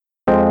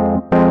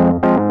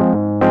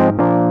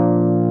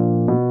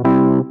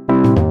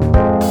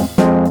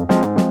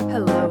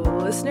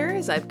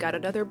I've got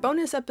another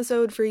bonus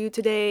episode for you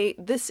today.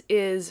 This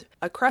is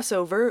a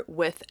crossover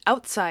with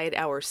Outside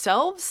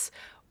Ourselves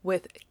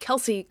with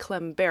Kelsey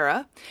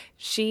Klembera.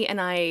 She and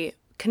I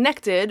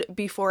connected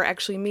before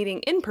actually meeting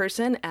in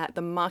person at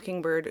the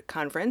Mockingbird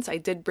conference. I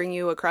did bring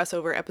you a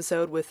crossover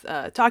episode with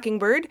Talking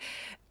Bird.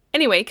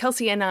 Anyway,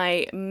 Kelsey and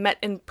I met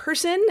in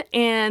person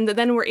and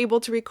then were able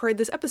to record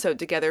this episode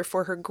together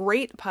for her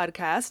great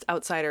podcast,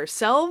 Outside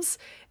Ourselves.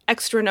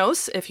 Extra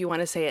nos, if you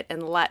want to say it in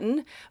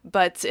Latin,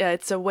 but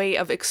it's a way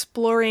of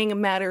exploring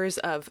matters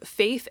of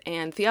faith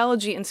and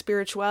theology and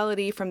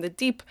spirituality from the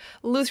deep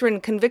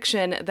Lutheran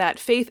conviction that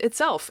faith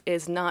itself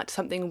is not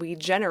something we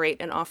generate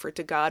and offer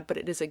to God, but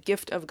it is a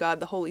gift of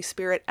God, the Holy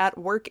Spirit, at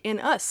work in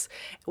us,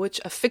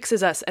 which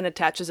affixes us and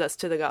attaches us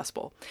to the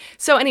gospel.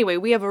 So anyway,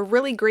 we have a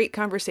really great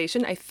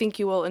conversation. I think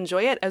you will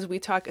enjoy it as we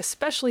talk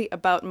especially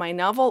about my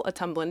novel, A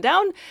Tumblin'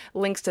 Down.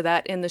 Links to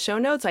that in the show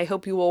notes. I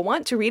hope you will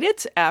want to read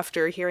it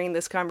after hearing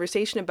this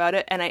conversation about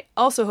it, and I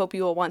also hope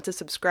you will want to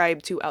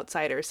subscribe to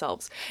Outside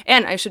Ourselves.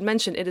 And I should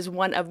mention, it is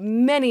one of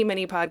many,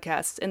 many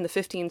podcasts in the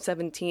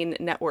 1517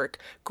 network.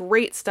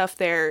 Great stuff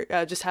there.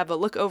 Just have a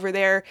look over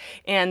there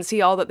and see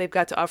all that they've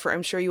got to offer.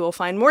 I'm sure you will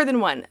find more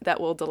than one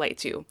that will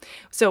delight you.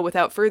 So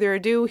without further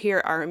ado,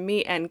 here are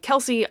me and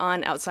Kelsey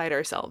on Outside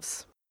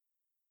Ourselves.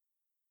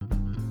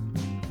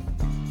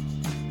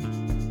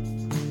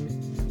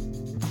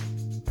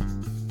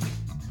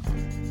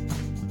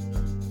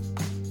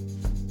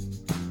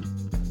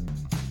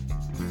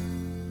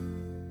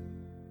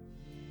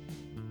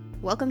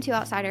 Welcome to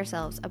Outside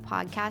Ourselves, a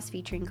podcast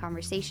featuring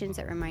conversations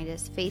that remind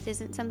us faith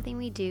isn't something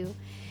we do,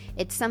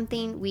 it's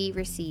something we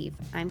receive.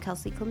 I'm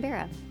Kelsey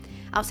Klembera.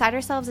 Outside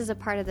Ourselves is a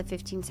part of the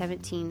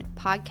 1517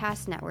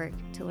 podcast network.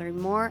 To learn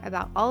more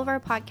about all of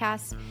our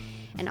podcasts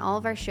and all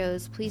of our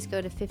shows, please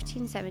go to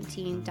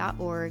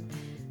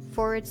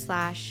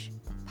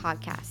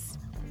 1517.org/podcasts.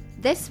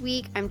 This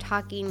week, I'm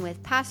talking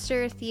with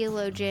pastor,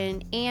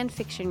 theologian, and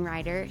fiction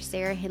writer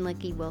Sarah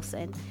Hinlicky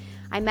Wilson.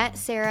 I met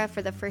Sarah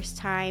for the first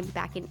time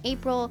back in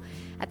April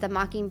at the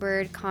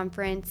Mockingbird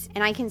conference,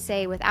 and I can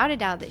say without a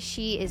doubt that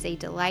she is a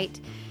delight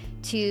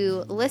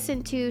to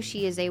listen to.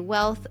 She is a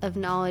wealth of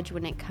knowledge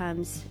when it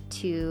comes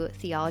to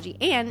theology,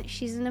 and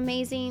she's an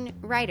amazing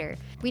writer.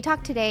 We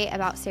talked today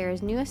about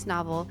Sarah's newest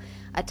novel,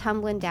 A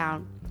Tumblin'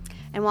 Down,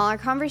 and while our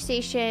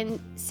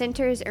conversation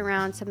centers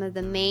around some of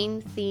the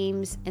main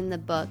themes in the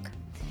book,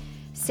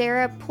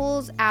 Sarah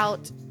pulls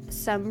out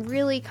some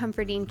really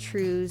comforting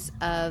truths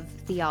of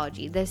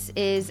theology. This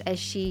is, as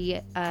she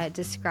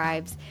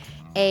describes,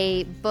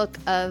 a book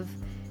of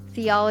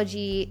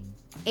theology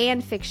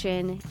and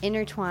fiction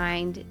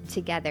intertwined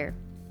together.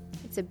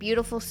 It's a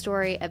beautiful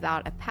story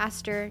about a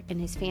pastor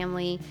and his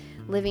family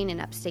living in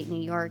upstate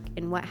New York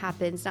and what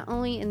happens not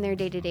only in their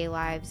day-to-day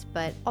lives,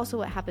 but also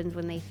what happens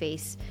when they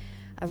face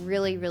a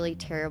really, really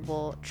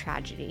terrible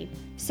tragedy.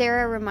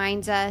 Sarah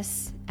reminds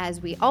us,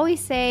 as we always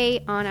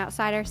say on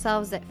Outside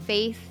Ourselves, that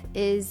faith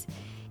is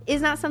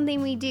not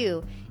something we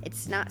do.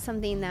 It's not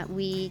something that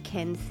we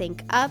can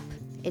think up.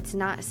 It's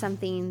not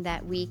something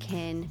that we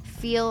can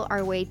feel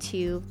our way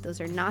to.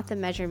 Those are not the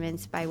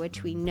measurements by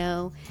which we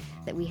know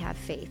that we have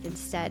faith.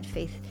 Instead,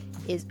 faith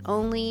is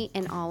only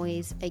and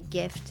always a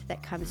gift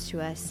that comes to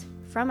us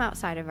from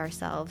outside of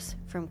ourselves,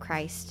 from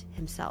Christ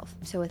himself.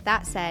 So with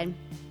that said,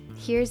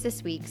 here's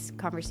this week's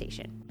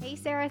conversation. Hey,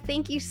 Sarah,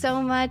 thank you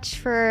so much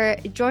for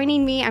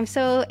joining me. I'm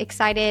so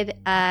excited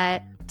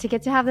to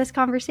get to have this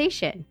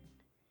conversation.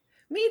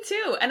 Me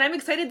too. And I'm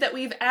excited that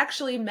we've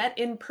actually met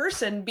in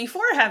person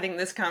before having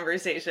this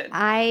conversation.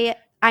 I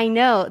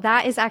know.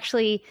 That is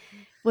actually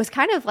was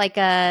kind of like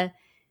a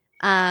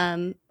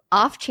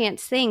off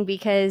chance thing,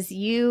 because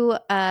you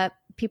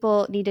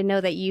people need to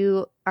know that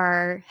you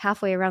are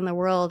halfway around the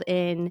world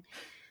in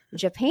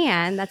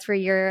Japan. That's where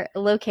you're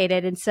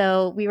located. And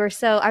so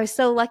I was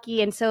so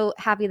lucky and so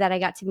happy that I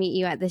got to meet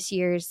you at this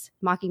year's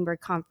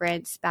Mockingbird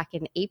conference back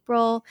in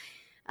April.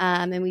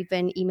 And we've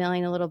been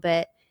emailing a little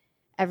bit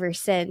ever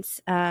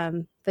since.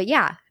 But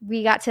yeah,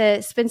 we got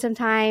to spend some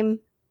time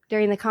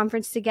during the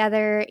conference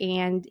together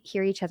and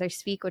hear each other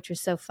speak, which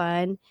was so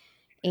fun.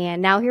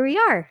 And now here we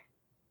are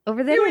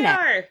over the internet.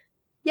 We are.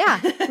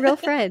 Yeah, real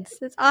friends.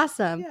 It's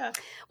awesome. Yeah.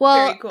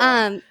 Well, Very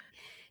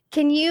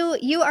cool.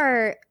 you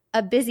are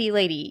a busy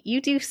lady.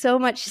 You do so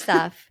much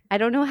stuff. I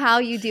don't know how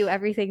you do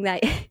everything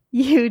that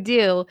you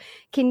do.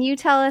 Can you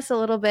tell us a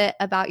little bit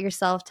about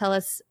yourself? Tell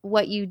us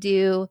what you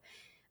do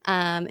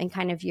and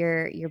kind of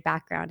your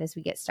background as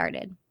we get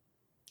started.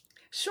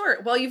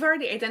 Sure. Well, you've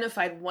already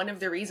identified one of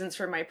the reasons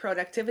for my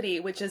productivity,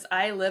 which is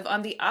I live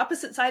on the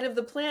opposite side of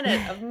the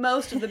planet of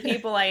most of the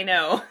people I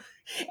know.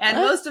 And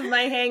most of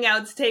my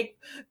hangouts take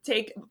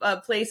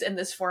place in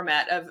this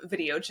format of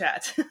video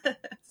chat.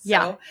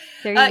 Yeah,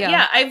 there you go.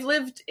 Yeah, I've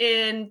lived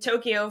in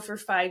Tokyo for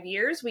 5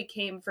 years. We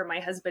came from my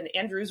husband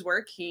Andrew's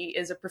work. He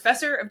is a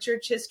professor of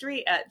church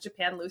history at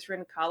Japan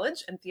Lutheran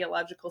College and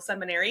Theological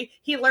Seminary.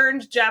 He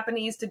learned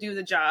Japanese to do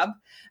the job.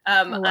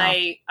 Oh, wow.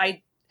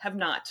 I have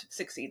not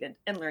succeeded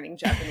in learning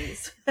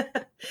Japanese.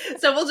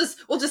 So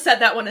we'll just set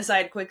that one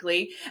aside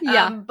quickly.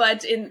 Yeah.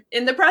 But in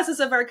the process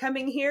of our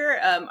coming here,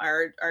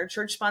 our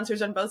church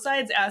sponsors on both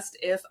sides asked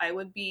if I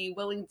would be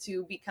willing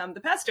to become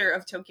the pastor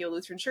of Tokyo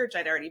Lutheran Church.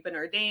 I'd already been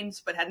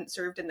ordained, but hadn't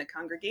served in the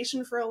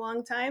congregation for a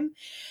long time.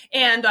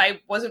 And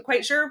I wasn't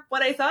quite sure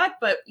what I thought,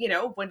 but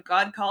when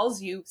God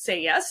calls, you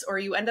say yes, or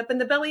you end up in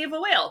the belly of a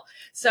whale.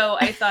 So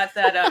I thought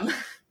that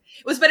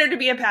it was better to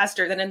be a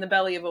pastor than in the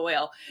belly of a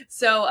whale.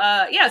 So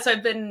so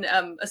I've been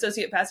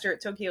associate pastor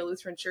at Tokyo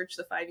Lutheran Church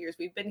the 5 years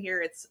we've been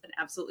here. It's an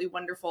absolutely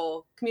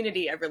wonderful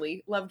community. I've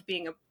really loved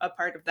being a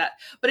part of that.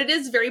 But it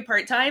is very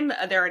part-time.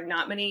 There are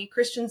not many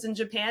Christians in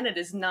Japan. It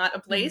is not a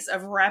place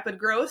of rapid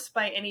growth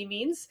by any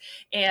means.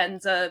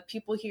 And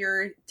people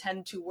here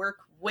tend to work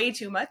way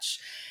too much.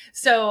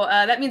 So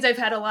that means I've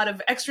had a lot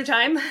of extra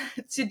time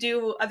to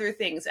do other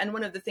things. And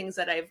one of the things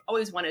that I've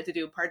always wanted to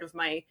do, part of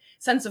my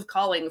sense of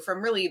calling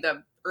from really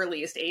the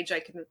earliest age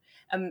I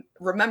can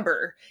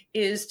remember,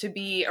 is to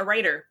be a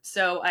writer.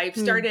 So I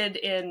started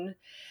in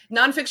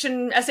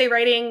nonfiction essay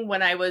writing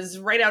when I was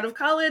right out of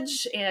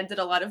college and did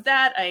a lot of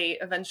that. I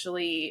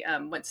eventually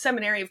went to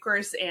seminary, of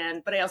course,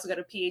 but I also got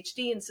a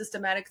PhD in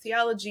systematic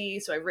theology.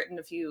 So I've written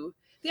a few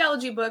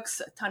theology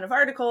books, a ton of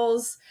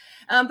articles.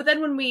 But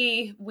then when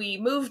we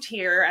moved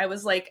here, I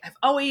was like, I've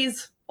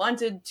always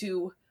wanted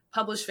to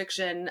publish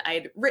fiction.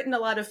 I'd written a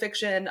lot of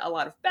fiction, a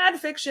lot of bad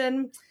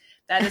fiction.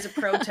 That is a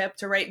pro tip.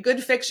 To write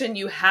good fiction,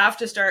 you have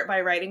to start by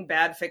writing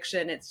bad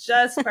fiction. It's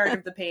just part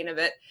of the pain of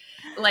it.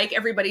 Like,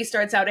 everybody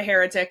starts out a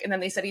heretic and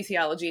then they study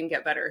theology and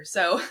get better.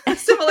 So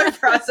similar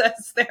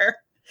process there.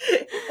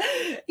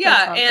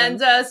 Yeah.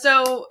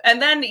 Awesome.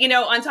 And then,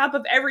 on top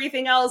of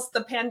everything else,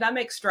 the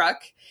pandemic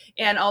struck.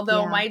 And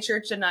although my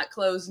church did not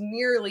close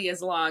nearly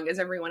as long as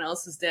everyone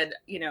else's did,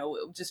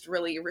 just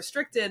really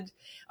restricted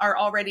our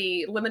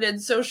already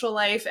limited social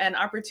life and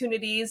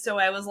opportunities. So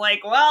I was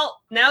like, well,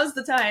 now's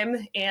the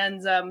time.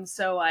 And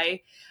so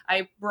I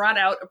brought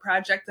out a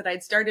project that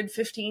I'd started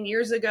 15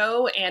 years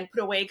ago and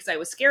put away because I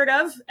was scared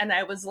of. And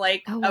I was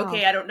like,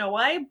 okay, I don't know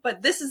why,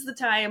 but this is the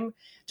time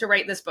to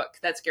write this book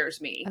that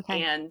scares me.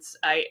 Okay. And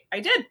I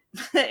did.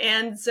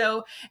 And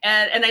so,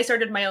 and I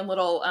started my own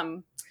little,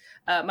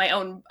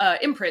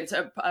 imprint,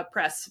 a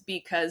press,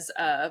 because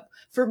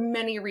for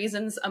many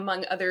reasons,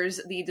 among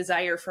others, the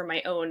desire for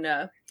my own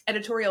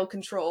editorial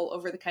control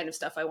over the kind of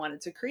stuff I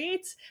wanted to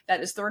create.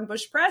 That is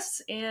Thornbush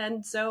Press.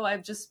 And so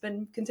I've just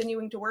been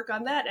continuing to work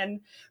on that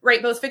and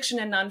write both fiction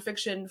and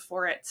nonfiction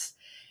for it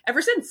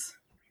ever since.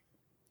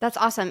 That's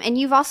awesome. And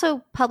you've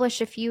also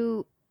published a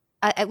few,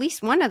 at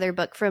least one other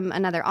book from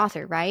another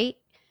author, right?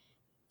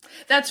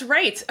 That's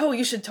right. Oh,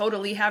 you should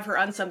totally have her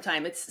on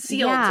sometime. It's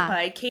Sealed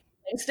by Kate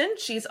Langston.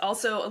 She's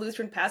also a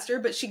Lutheran pastor,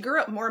 but she grew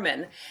up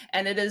Mormon,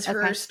 and it is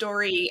her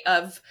story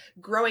of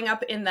growing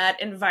up in that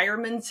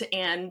environment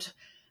and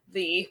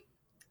the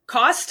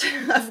cost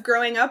of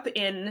growing up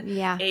in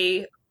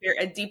a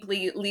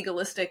deeply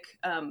legalistic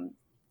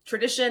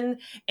tradition,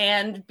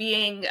 and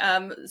being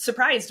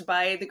surprised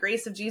by the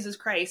grace of Jesus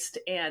Christ,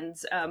 and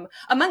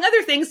among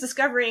other things,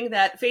 discovering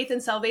that faith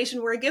and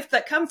salvation were a gift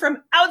that come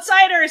from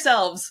outside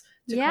ourselves,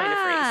 to coin a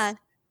phrase.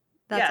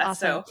 That's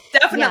awesome. So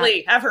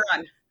definitely have her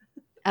on.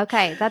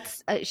 Okay,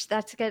 that's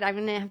good. I'm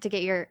gonna have to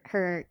get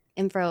her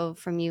info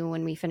from you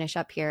when we finish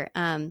up here.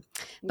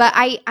 But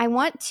I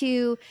want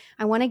to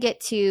get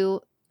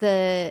to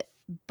the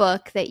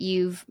book that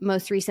you've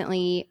most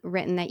recently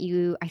written that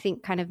you, I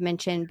think, kind of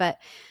mentioned, but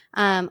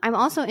I'm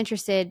also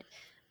interested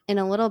in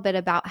a little bit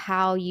about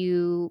how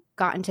you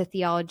got into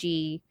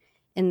theology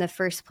in the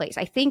first place.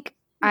 I think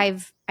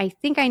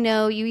I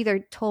know, you either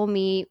told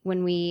me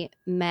when we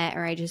met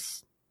or I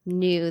just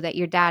knew that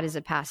your dad is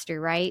a pastor,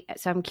 right?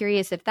 So I'm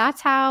curious if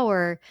that's how,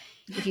 or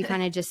if you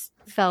kind of just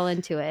fell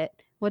into it.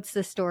 What's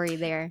the story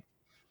there?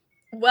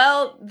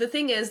 Well, the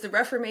thing is, the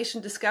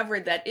Reformation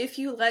discovered that if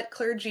you let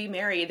clergy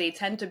marry, they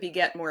tend to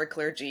beget more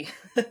clergy.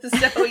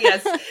 So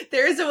yes,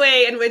 there is a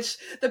way in which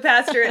the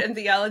pastorate and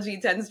theology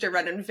tends to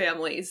run in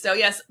families. So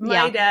yes,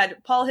 my dad,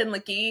 Paul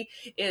Hinlicky,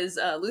 is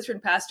a Lutheran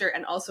pastor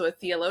and also a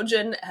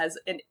theologian, has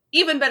an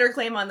even better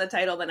claim on the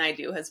title than I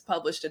do, has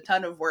published a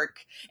ton of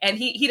work. And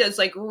he does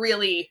like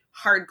really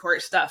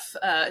hardcore stuff,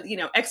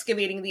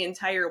 excavating the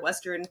entire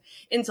Western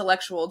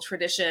intellectual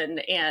tradition,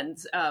 and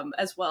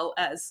as well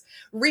as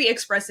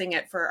re-expressing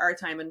it for our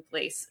time and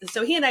place.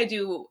 So he and I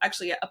do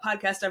actually a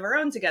podcast of our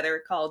own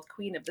together called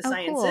Queen of the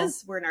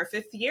Sciences. Cool. We're in our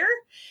 5th year.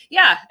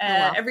 Yeah.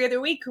 Every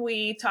other week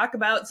we talk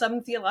about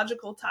some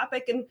theological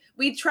topic, and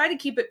we try to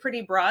keep it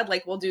pretty broad.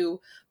 Like, we'll do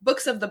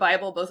books of the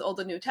Bible, both Old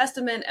and New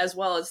Testament, as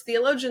well as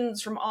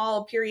theologians from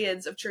all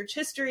periods of church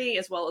history,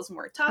 as well as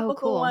more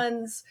topical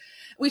ones.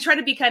 We try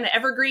to be kind of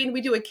evergreen.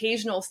 We do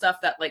occasional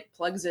stuff that like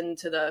plugs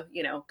into the,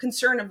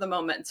 concern of the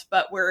moment,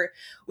 but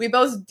we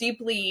both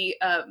deeply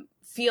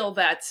feel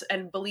that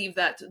and believe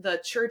that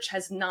the church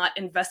has not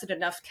invested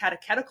enough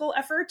catechetical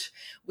effort.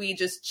 We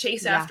just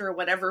chase after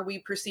whatever we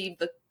perceive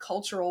the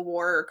cultural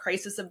war or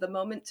crisis of the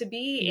moment to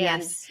be.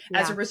 And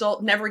as a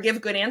result, never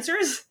give good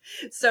answers.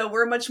 So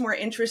we're much more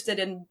interested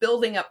in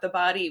building up the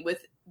body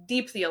with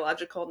deep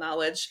theological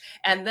knowledge,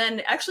 and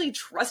then actually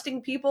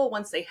trusting people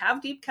once they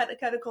have deep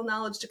catechetical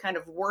knowledge to kind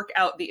of work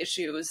out the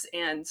issues,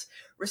 and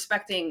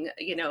respecting,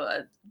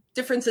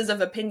 differences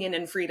of opinion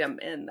and freedom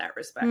in that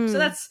respect.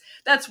 So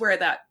that's where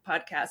that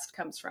podcast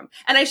comes from.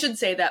 And I should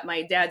say that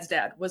my dad's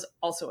dad was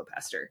also a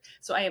pastor.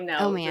 So I am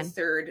now the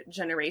third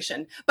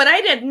generation. But I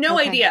had no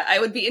idea I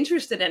would be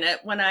interested in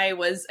it when I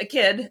was a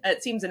kid.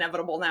 It seems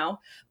inevitable now.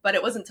 But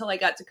it wasn't until I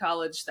got to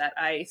college that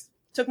I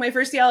took my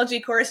first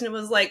theology course, and it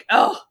was like,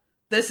 oh,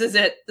 this is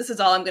it. This is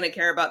all I'm going to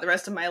care about the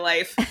rest of my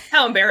life.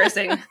 How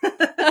embarrassing.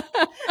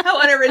 How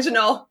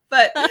unoriginal.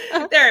 But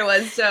there it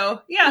was.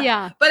 So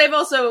yeah. But I've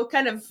also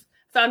kind of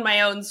found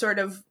my own sort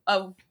of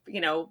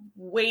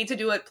way to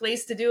do it,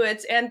 place to do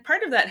it. And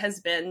part of that has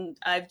been,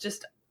 I've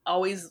just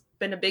always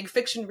been a big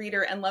fiction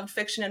reader and loved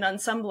fiction. And on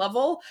some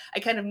level, I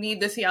kind of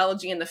need the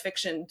theology and the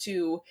fiction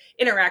to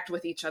interact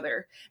with each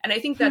other. And I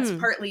think that's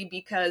partly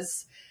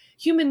because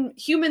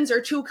humans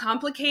are too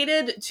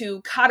complicated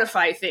to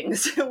codify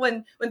things.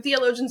 when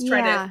theologians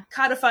try to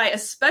codify,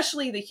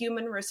 especially the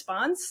human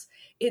response,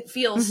 it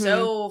feels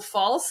so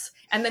false,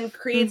 and then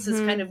creates this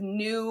kind of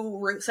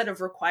new set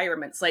of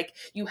requirements. Like,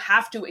 you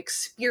have to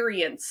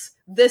experience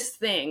this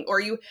thing, or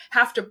you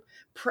have to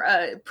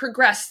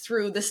progress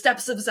through the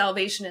steps of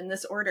salvation in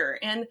this order.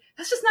 And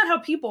that's just not how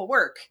people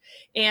work.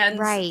 And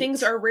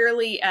things are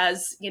rarely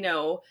as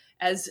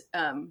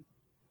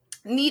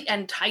neat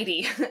and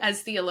tidy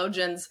as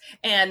theologians,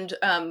 and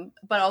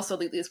but also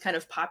these kind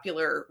of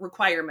popular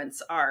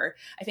requirements are.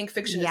 I think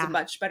fiction is a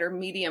much better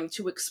medium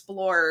to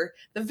explore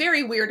the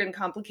very weird and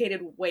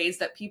complicated ways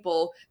that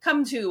people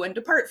come to and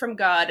depart from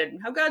God,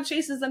 and how God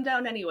chases them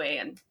down anyway,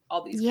 and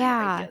all these kind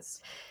of ideas.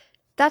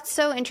 That's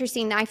so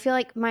interesting. I feel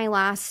like my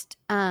last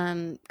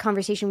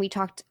conversation, we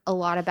talked a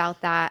lot about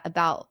that,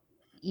 about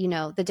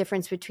the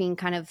difference between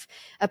kind of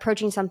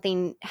approaching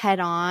something head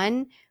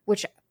on,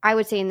 which I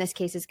would say in this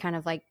case is kind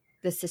of like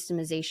the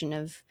systemization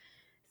of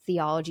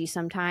theology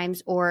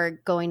sometimes,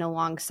 or going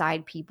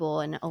alongside people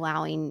and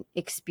allowing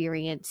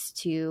experience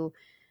to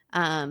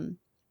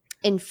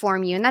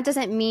inform you. And that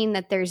doesn't mean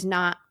that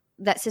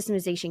that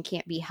systemization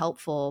can't be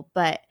helpful,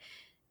 but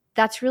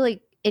that's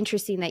really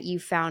interesting that you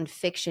found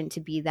fiction to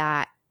be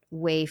that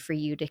way for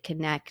you to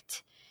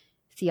connect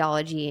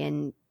theology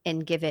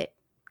and give it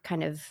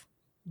kind of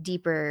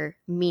deeper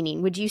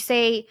meaning. Would you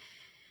say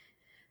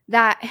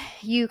that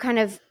you kind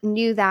of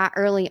knew that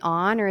early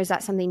on, or is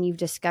that something you've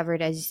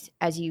discovered as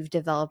you've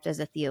developed as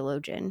a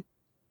theologian?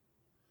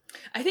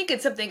 I think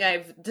it's something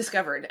I've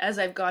discovered as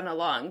I've gone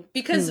along,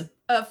 because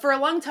for a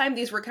long time,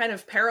 these were kind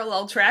of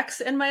parallel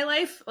tracks in my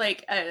life.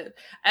 Like,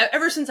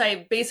 ever since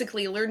I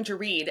basically learned to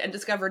read and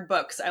discovered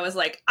books, I was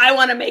like, I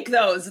want to make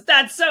those.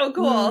 That's so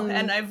cool.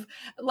 And I've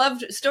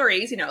loved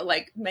stories,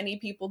 like many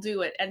people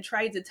do it, and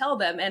tried to tell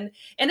them. And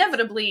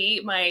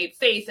inevitably, my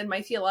faith and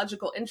my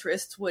theological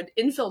interests would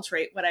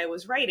infiltrate what I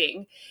was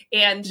writing.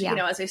 And,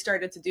 as I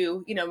started to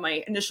do,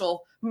 my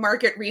initial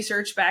market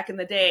research back in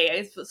the day,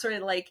 I was sort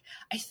of like,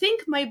 I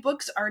think my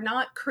books are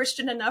not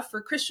Christian enough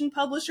for Christian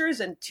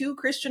publishers and too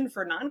Christian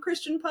for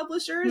non-Christian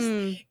publishers.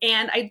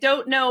 And I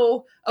don't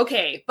know,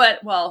 but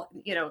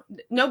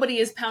nobody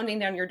is pounding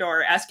down your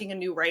door asking a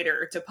new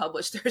writer to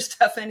publish their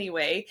stuff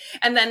anyway.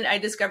 And then I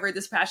discovered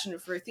this passion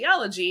for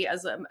theology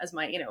as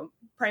my,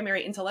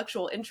 primary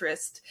intellectual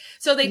interest.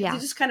 So they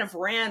just kind of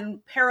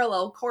ran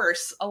parallel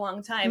course a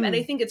long time. And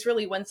I think it's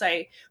really once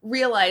I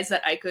realized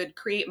that I could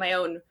create my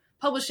own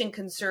publishing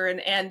concern,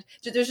 and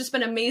there's just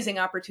been amazing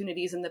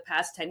opportunities in the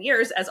past 10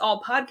 years, as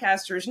all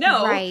podcasters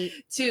know,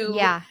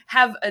 to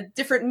have a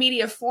different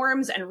media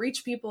forms and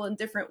reach people in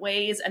different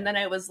ways. And then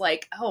I was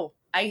like,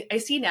 I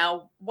see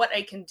now what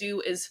I can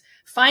do is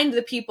find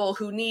the people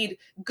who need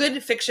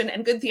good fiction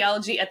and good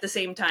theology at the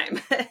same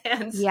time.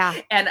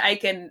 and I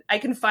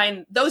can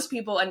find those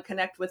people and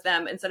connect with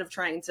them, instead of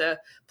trying to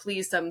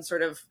please some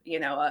sort of,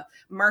 a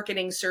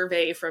marketing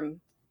survey from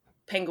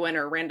Penguin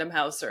or Random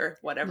House or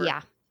whatever.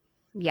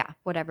 Yeah,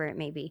 whatever it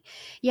may be.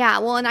 Yeah,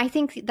 well, and I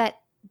think that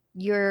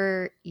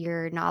your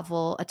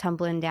novel, A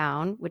Tumblin'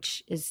 Down,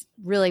 which is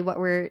really what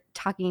we're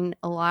talking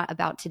a lot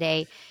about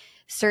today,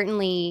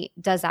 certainly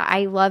does that.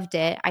 I loved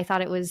it. I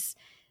thought it was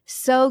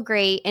so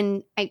great.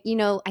 And I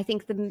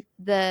think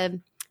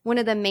the one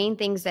of the main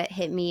things that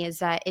hit me is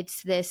that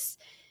it's this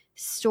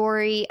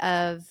story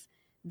of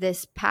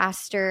this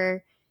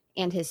pastor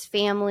and his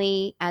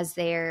family as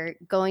they're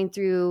going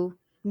through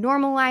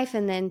normal life,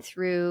 and then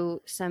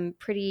through some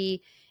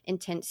pretty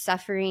intense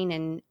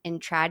suffering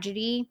and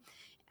tragedy.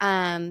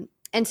 And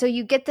so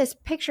you get this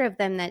picture of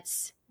them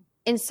that's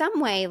in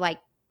some way like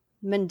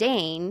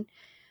mundane,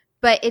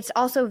 but it's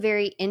also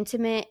very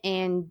intimate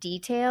and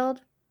detailed.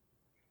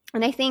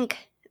 And I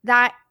think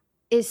that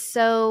is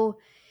so,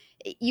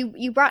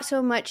 you brought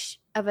so much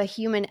of a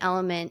human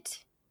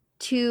element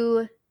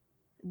to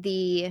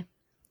the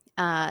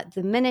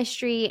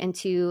ministry and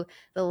to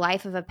the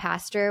life of a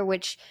pastor,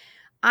 which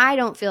I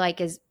don't feel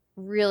like is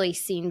really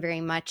seen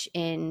very much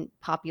in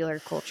popular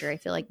culture. I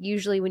feel like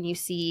usually when you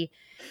see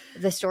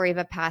the story of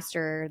a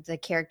pastor, the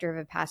character of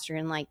a pastor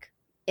in like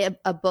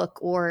a book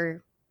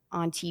or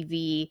on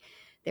TV.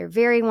 They're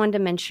very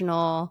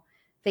one-dimensional.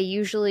 They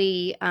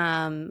usually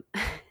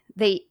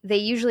they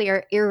usually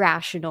are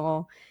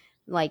irrational,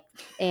 like,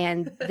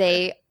 and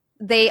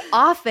they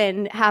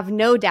often have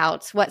no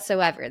doubts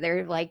whatsoever.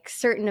 They're like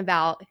certain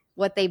about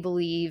what they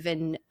believe,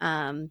 and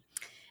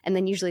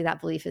then usually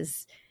that belief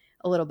is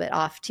a little bit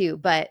off too.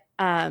 But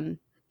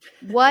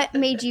what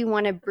made you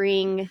want to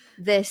bring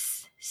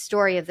this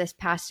story of this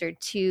pastor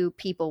to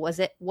people? Was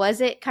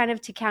it kind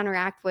of to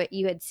counteract what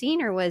you had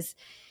seen, or is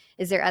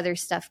there other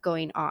stuff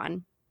going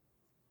on?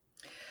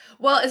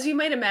 Well, as you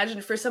might imagine,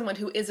 for someone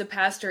who is a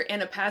pastor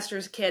and a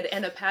pastor's kid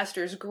and a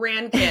pastor's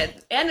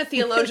grandkid and a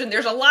theologian,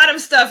 there's a lot of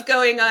stuff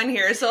going on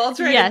here. So I'll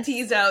try to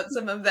tease out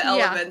some of the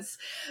elements.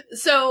 Yeah.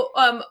 So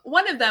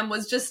one of them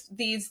was just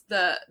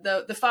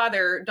the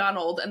father,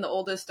 Donald, and the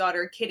oldest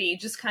daughter, Kitty,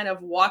 just kind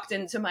of walked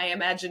into my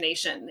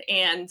imagination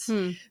and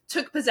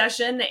took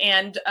possession.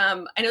 And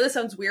I know this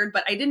sounds weird,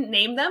 but I didn't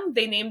name them.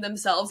 They named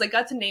themselves. I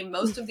got to name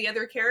most of the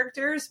other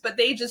characters, but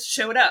they just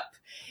showed up.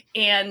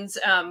 And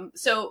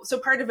so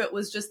part of it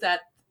was just that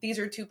these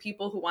are two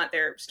people who want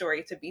their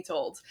story to be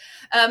told.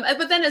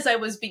 But then as I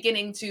was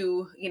beginning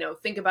to,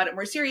 think about it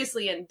more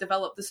seriously and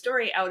develop the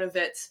story out of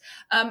it,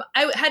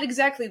 I had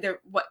exactly the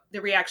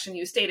reaction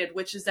you stated,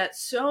 which is that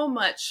so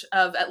much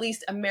of at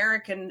least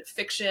American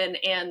fiction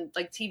and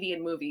like TV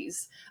and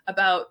movies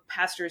about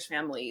pastors'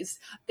 families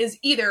is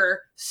either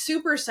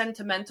super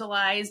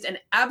sentimentalized and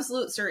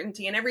absolute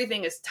certainty, and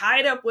everything is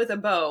tied up with a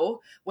bow,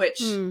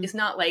 which is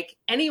not like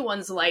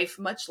anyone's life,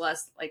 much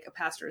less like a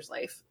pastor's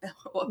life.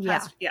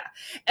 Yeah.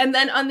 And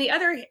then on the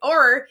other,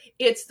 or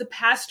it's the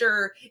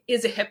pastor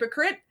is a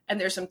hypocrite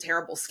and there's some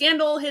terrible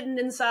scandal hidden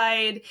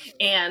inside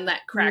and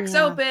that cracks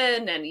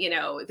open. And,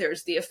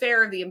 there's the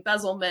affair, the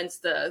embezzlements,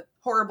 the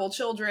horrible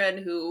children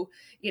who,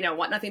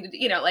 want nothing to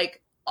do,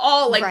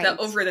 all like the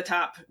over the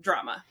top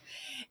drama.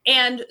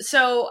 And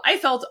so I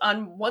felt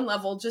on one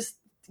level, just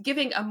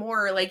giving a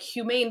more like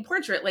humane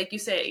portrait, like you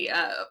say,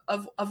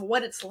 of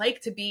what it's like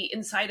to be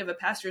inside of a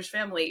pastor's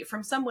family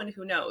from someone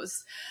who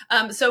knows.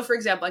 So for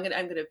example, I'm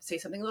going to say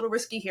something a little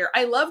risky here.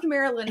 I loved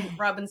Marilyn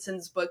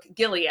Robinson's book,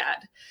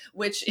 Gilead,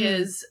 which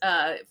is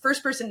a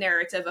first person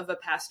narrative of a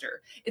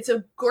pastor. It's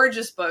a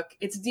gorgeous book.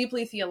 It's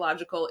deeply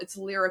theological. It's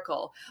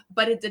lyrical,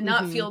 but it did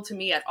not feel to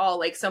me at all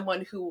like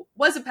someone who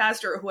was a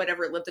pastor or who had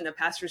ever lived in a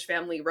pastor's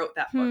family wrote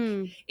that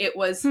book. It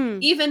was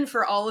even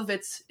for all of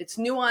its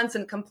nuance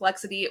and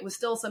complexity, it was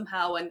still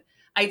somehow an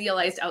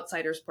idealized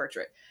outsider's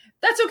portrait.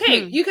 That's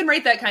okay. You can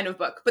write that kind of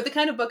book. But the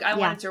kind of book I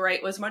wanted to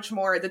write was much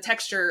more the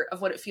texture of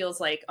what it feels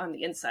like on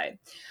the inside.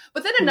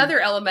 But then another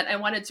element I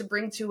wanted to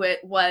bring to it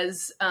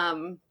was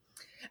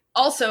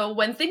also,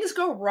 when things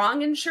go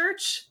wrong in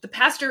church, the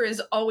pastor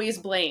is always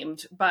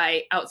blamed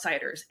by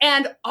outsiders.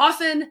 And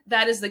often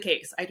that is the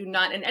case. I do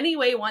not in any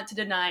way want to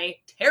deny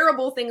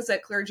terrible things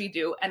that clergy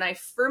do. And I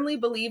firmly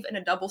believe in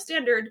a double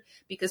standard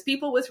because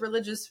people with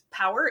religious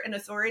power and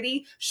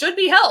authority should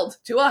be held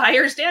to a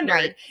higher standard.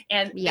 Right.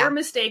 And their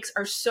mistakes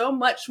are so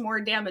much more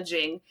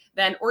damaging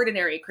than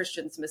ordinary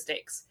Christians'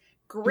 mistakes.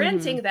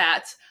 Granting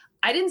that,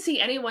 I didn't see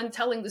anyone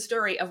telling the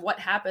story of what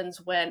happens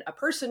when a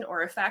person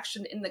or a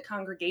faction in the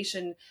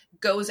congregation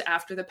goes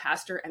after the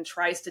pastor and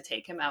tries to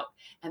take him out.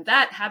 And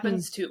that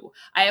happens too.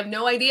 I have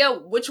no idea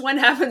which one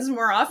happens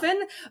more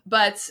often,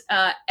 but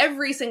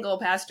every single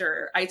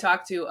pastor I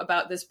talked to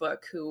about this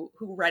book who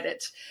read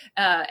it,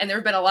 and there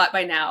have been a lot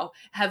by now,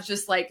 have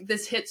just like,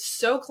 this hits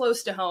so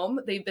close to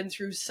home. They've been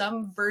through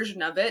some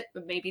version of it,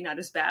 but maybe not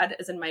as bad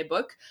as in my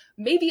book,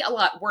 maybe a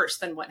lot worse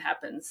than what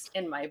happens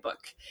in my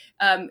book.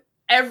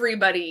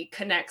 Everybody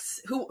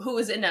connects who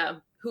is in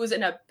a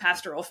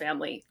pastoral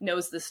family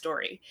knows this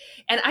story.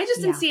 And I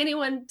just didn't see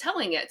anyone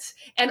telling it,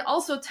 and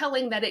also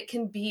telling that it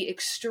can be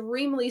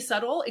extremely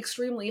subtle,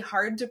 extremely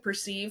hard to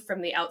perceive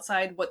from the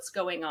outside what's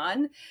going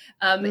on,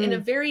 in a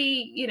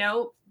very,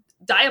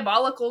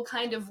 diabolical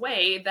kind of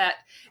way that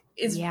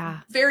is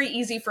very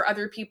easy for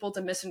other people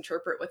to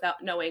misinterpret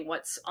without knowing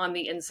what's on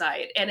the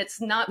inside. And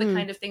it's not the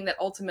kind of thing that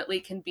ultimately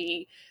can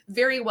be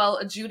very well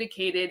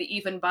adjudicated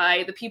even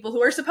by the people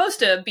who are supposed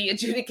to be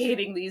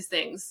adjudicating these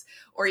things,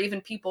 or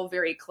even people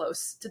very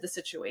close to the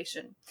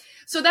situation.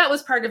 So that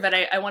was part of it.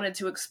 I wanted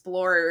to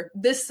explore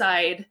this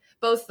side,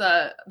 both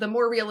the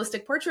more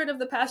realistic portrait of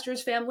the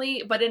pastor's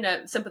family, but in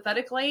a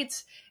sympathetic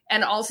light,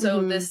 and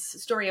also this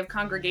story of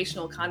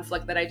congregational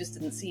conflict that I just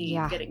didn't see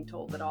getting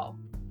told at all.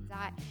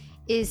 That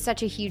is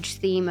such a huge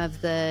theme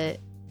of the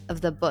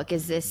book,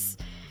 is this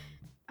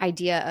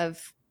idea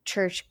of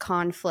church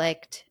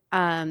conflict.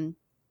 And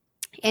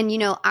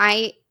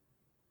I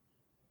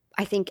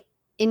think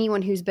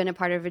anyone who's been a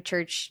part of a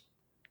church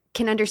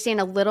can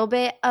understand a little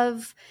bit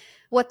of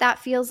what that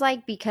feels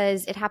like,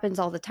 because it happens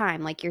all the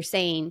time, like you're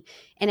saying,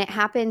 and it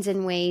happens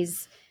in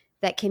ways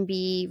that can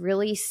be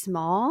really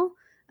small.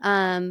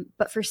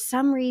 But for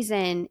some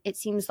reason, it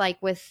seems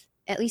like, with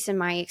at least in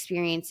my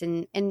experience,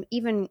 and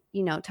even,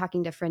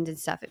 talking to friends and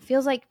stuff, it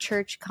feels like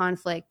church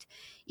conflict,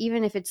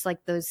 even if it's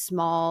like those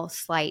small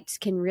slights,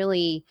 can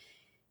really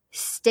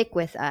stick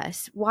with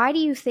us. Why do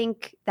you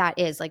think that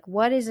is? Like,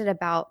 what is it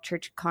about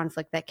church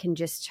conflict that can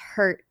just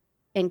hurt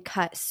and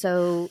cut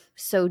so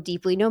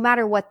deeply, no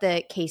matter what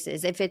the case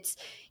is. If it's,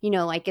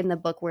 like in the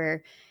book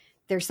where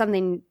there's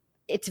something,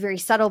 it's very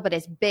subtle, but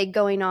it's big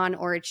going on,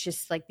 or it's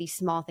just like these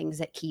small things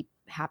that keep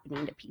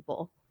happening to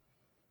people.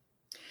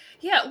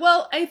 Yeah,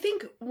 well, I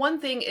think one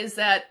thing is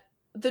that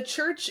the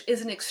church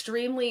is an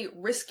extremely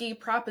risky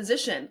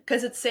proposition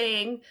because it's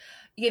saying,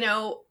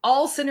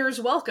 all sinners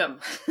welcome.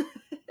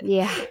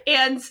 Yeah.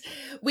 And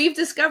we've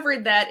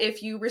discovered that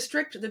if you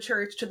restrict the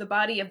church to the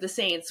body of the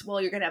saints,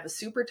 well, you're going to have a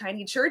super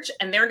tiny church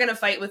and they're going to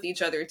fight with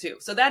each other too.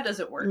 So that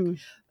doesn't work.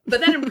 But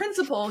then in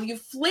principle, you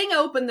fling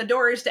open the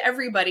doors to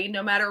everybody,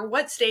 no matter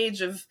what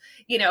stage of,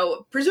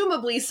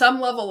 presumably some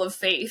level of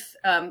faith.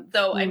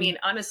 Though, I mean,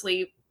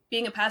 honestly,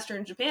 being a pastor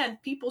in Japan,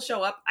 people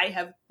show up.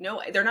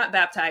 They're not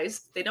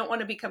baptized. They don't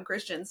want to become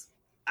Christians.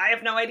 I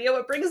have no idea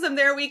what brings them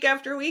there week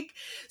after week.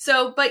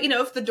 So, but,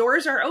 if the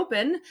doors are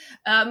open,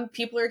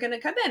 people are going to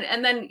come in.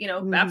 And then,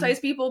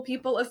 baptized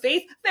people of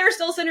faith, they're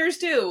still sinners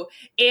too.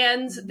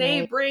 And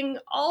they bring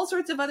all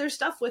sorts of other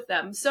stuff with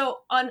them. So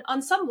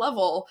on some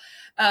level,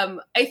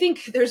 I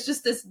think there's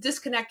just this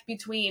disconnect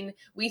between,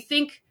 we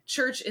think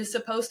church is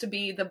supposed to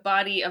be the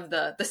body of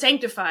the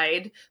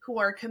sanctified who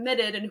are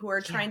committed and who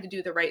are trying to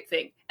do the right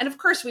thing. And of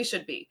course we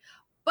should be.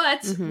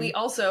 But we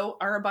also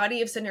are a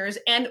body of sinners,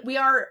 and we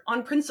are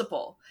on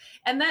principle.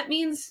 And that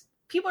means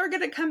people are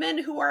going to come in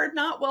who are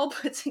not well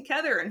put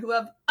together and who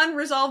have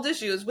unresolved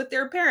issues with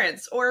their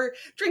parents or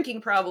drinking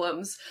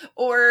problems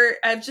or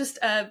just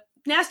a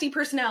nasty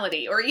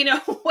personality or,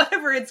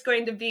 whatever it's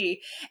going to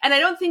be. And I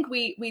don't think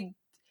we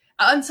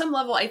on some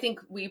level, I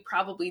think we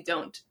probably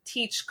don't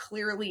teach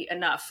clearly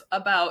enough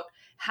about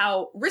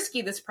how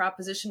risky this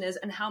proposition is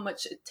and how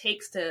much it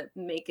takes to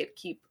make it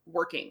keep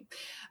working.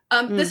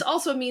 This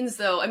also means,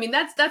 though, I mean,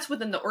 that's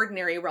within the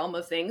ordinary realm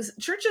of things.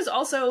 Churches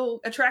also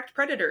attract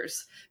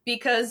predators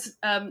because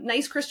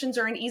nice Christians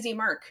are an easy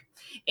mark.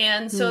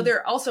 And so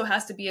there also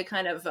has to be a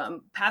kind of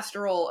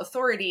pastoral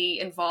authority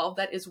involved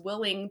that is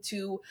willing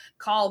to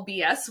call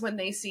BS when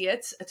they see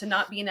it, to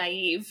not be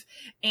naive,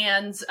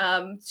 and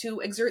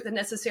to exert the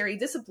necessary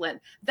discipline.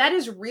 That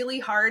is really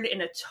hard in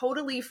a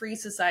totally free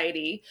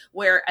society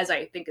where, as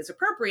I think is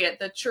appropriate,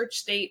 the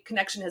church-state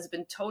connection has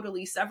been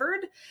totally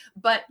severed.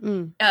 But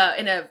in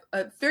a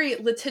very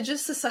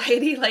litigious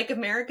society like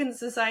American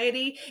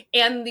society,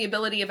 and the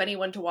ability of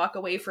anyone to walk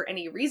away for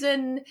any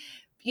reason,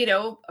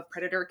 a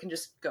predator can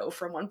just go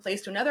from one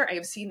place to another. I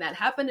have seen that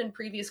happen in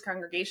previous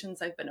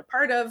congregations I've been a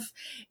part of.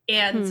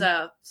 And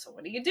so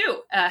what do you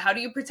do? How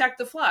do you protect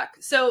the flock?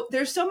 So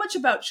there's so much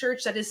about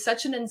church that is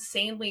such an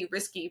insanely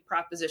risky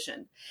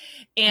proposition.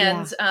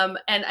 And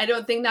and I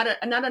don't think not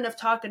enough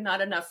talk and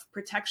not enough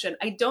protection.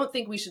 I don't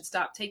think we should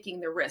stop taking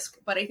the risk,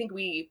 but I think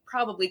we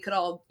probably could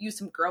all use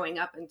some growing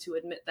up and to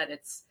admit that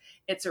it's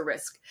a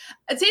risk.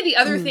 I'd say the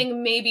other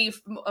thing maybe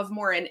of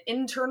more an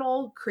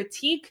internal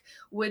critique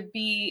would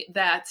be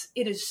that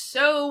it is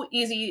so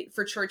easy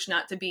for church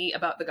not to be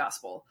about the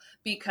gospel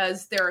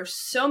because there are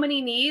so many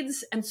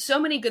needs and so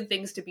many good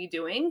things to be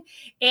doing.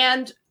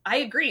 And I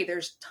agree,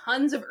 there's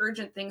tons of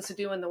urgent things to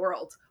do in the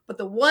world. But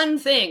the one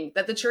thing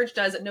that the church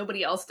does that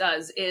nobody else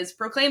does is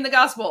proclaim the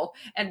gospel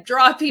and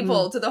draw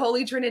people to the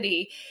Holy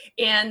Trinity.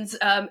 And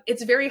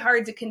it's very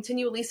hard to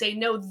continually say,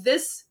 no,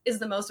 this is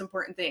the most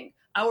important thing.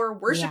 Our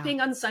worshiping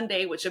on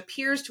Sunday, which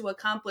appears to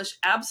accomplish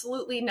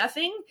absolutely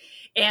nothing,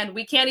 and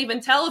we can't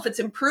even tell if it's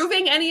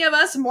improving any of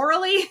us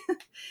morally,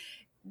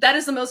 that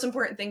is the most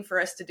important thing for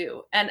us to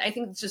do. And I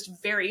think it's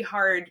just very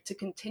hard to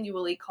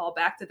continually call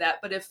back to that.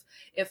 But if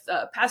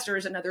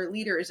pastors and other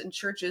leaders in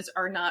churches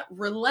are not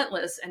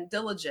relentless and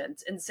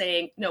diligent in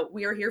saying, no,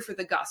 we are here for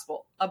the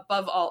gospel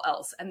above all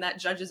else, and that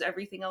judges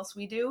everything else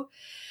we do,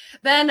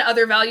 then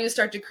other values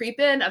start to creep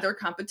in, other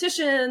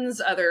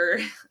competitions, other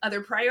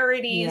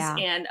priorities,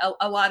 and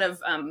a lot of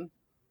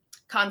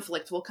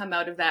conflict will come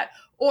out of that.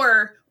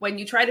 Or when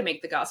you try to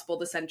make the gospel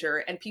the center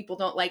and people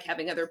don't like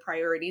having other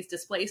priorities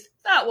displaced,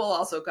 that will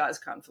also cause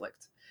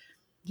conflict.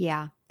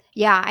 Yeah.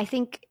 Yeah. I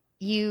think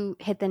you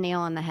hit the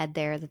nail on the head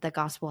there, that the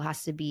gospel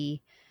has to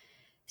be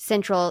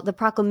central. The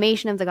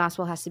proclamation of the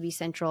gospel has to be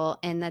central,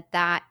 and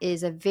that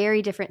is a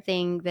very different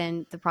thing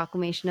than the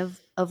proclamation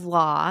of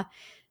law,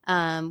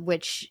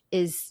 which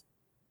is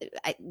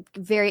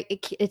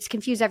it's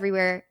confused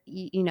everywhere.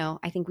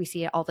 I think we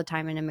see it all the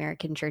time in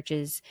American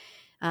churches.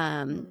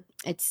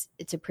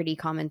 It's a pretty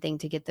common thing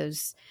to get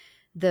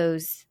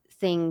those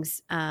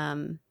things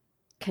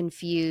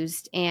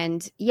confused.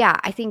 And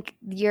I think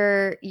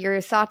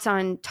your thoughts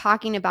on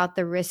talking about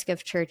the risk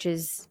of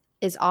churches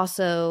is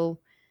also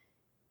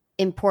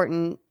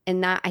important,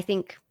 and that I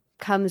think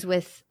comes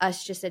with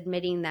us just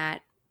admitting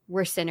that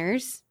we're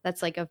sinners.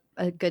 That's like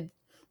a good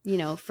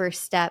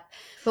first step.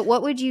 But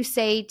what would you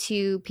say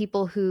to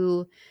people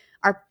who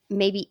are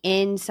maybe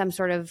in some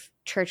sort of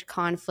church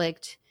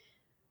conflict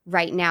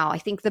right now? I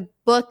think the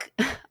book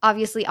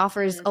obviously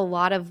offers a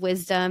lot of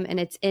wisdom, and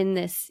it's in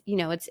this,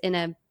 it's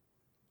in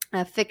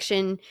a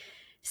fiction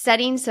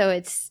setting. So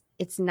it's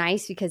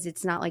nice because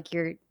it's not like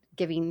you're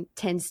giving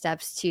 10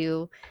 steps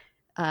to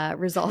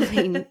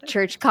resolving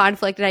church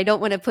conflict. And I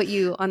don't want to put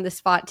you on the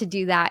spot to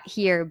do that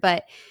here,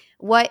 but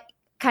what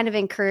kind of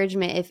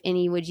encouragement, if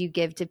any, would you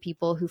give to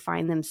people who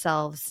find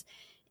themselves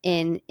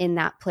in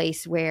that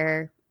place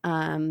where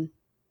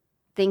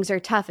things are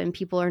tough and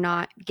people are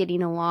not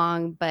getting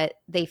along, but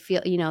they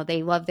feel,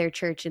 they love their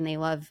church and they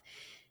love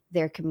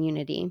their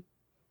community?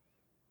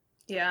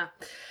 Yeah.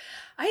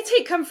 I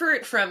take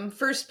comfort from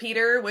 1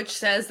 Peter, which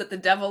says that the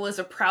devil is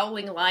a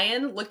prowling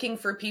lion looking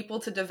for people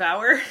to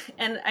devour.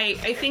 And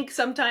I think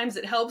sometimes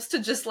it helps to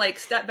just like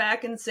step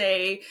back and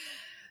say,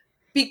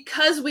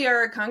 because we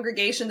are a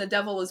congregation, the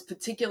devil is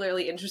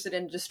particularly interested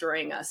in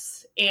destroying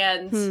us.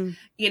 And,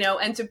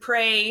 and to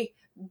pray,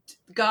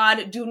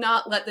 God, do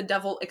not let the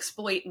devil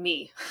exploit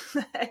me,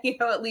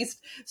 at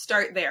least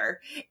start there,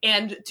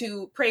 and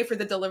to pray for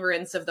the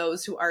deliverance of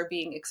those who are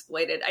being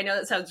exploited. I know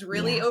that sounds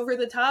really over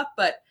the top,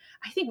 but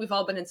I think we've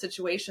all been in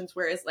situations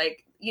where it's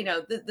like,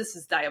 this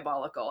is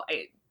diabolical.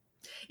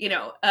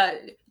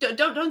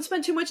 Don't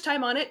spend too much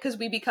time on it because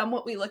we become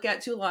what we look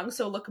at too long.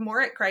 So look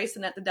more at Christ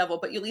than at the devil,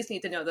 but you at least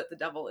need to know that the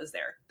devil is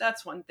there.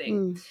 That's one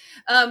thing.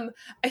 I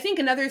think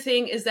another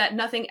thing is that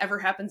nothing ever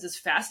happens as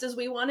fast as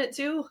we want it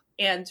to.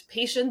 And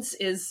patience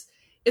is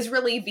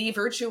really the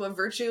virtue of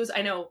virtues.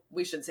 I know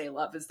we should say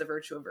love is the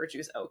virtue of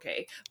virtues.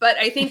 Okay. But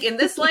I think in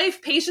this life,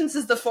 patience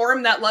is the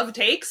form that love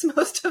takes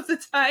most of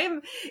the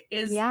time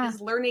is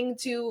learning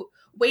to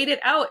wait it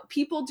out.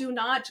 People do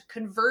not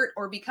convert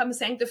or become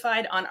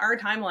sanctified on our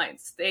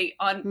timelines. They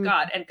on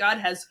God, and God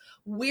has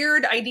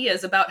weird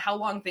ideas about how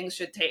long things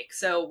should take.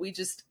 So we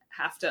just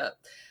have to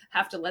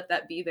let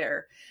that be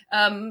there.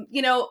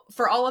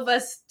 For all of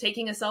us,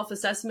 taking a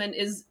self-assessment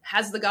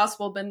has the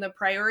gospel been the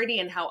priority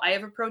in how I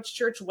have approached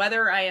church,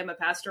 whether I am a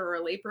pastor or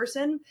a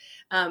layperson?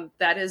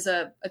 That is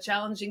a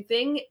challenging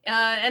thing.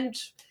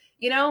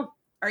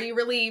 Are you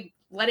really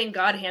letting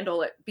God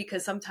handle it?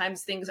 Because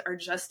sometimes things are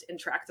just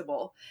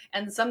intractable,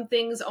 and some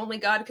things only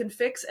God can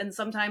fix, and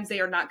sometimes they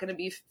are not going to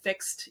be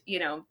fixed.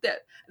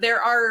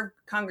 There are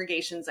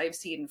congregations I've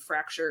seen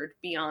fractured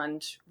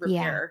beyond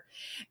repair.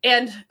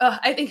 And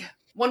I think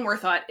one more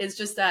thought is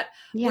just that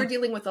we're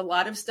dealing with a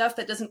lot of stuff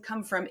that doesn't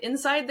come from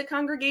inside the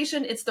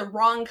congregation. It's the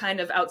wrong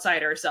kind of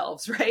outside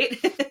ourselves, right?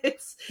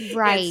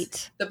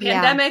 The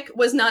pandemic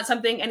was not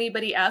something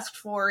anybody asked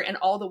for, and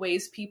all the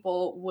ways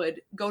people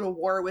would go to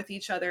war with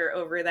each other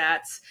over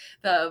that.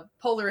 The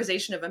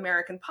polarization of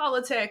American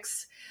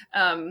politics,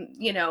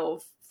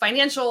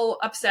 financial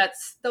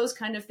upsets, those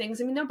kind of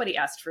things. I mean, nobody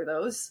asked for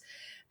those.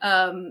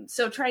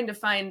 So trying to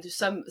find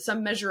some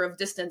measure of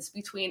distance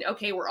between,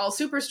 okay, we're all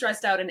super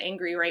stressed out and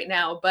angry right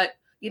now, but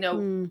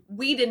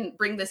we didn't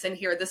bring this in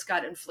here. This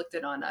got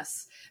inflicted on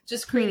us.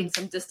 Just creating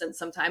some distance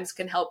sometimes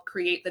can help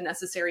create the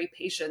necessary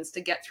patience to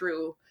get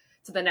through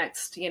to the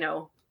next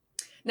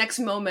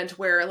moment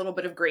where a little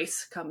bit of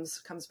grace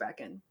comes back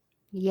in.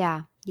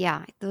 Yeah.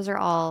 Those are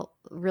all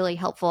really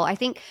helpful. I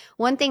think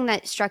one thing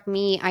that struck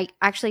me, I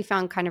actually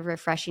found kind of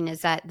refreshing,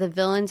 is that the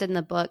villains in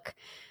the book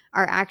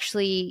are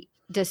actually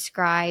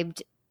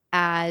described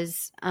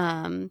as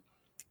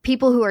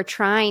people who are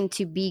trying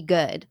to be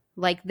good.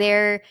 Like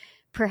they're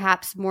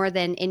perhaps more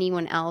than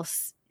anyone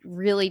else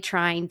really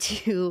trying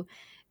to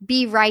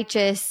be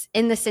righteous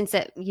in the sense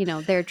that,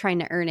 they're trying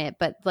to earn it,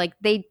 but like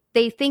they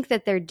think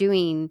that they're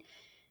doing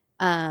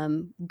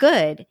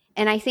good.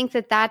 And I think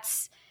that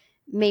that's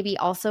maybe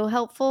also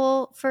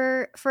helpful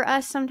for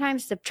us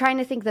sometimes, to trying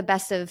to think the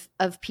best of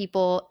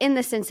people, in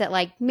the sense that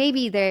like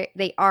maybe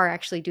they are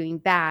actually doing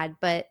bad,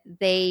 but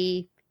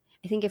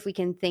I think if we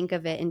can think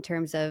of it in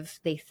terms of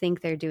they think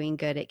they're doing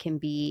good, it can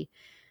be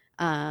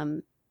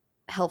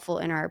helpful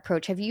in our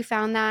approach. Have you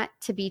found that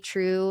to be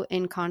true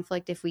in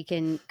conflict? If we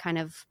can kind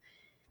of,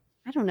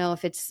 I don't know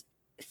if it's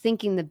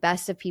thinking the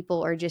best of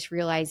people or just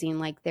realizing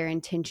like their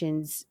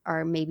intentions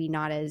are maybe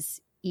not as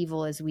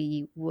evil as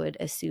we would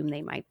assume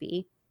they might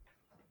be.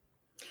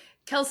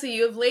 Kelsey,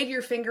 you have laid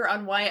your finger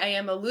on why I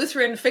am a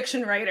Lutheran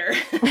fiction writer,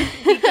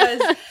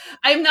 because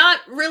I'm not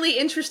really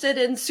interested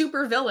in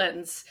super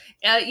villains.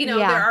 There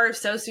are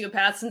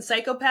sociopaths and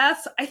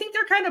psychopaths. I think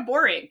they're kind of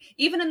boring.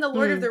 Even in the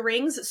Lord of the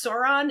Rings,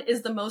 Sauron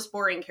is the most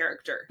boring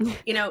character.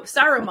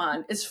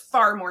 Saruman is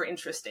far more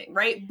interesting,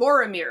 right?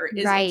 Boromir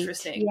is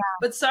interesting. Yeah.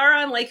 But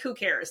Sauron, like, who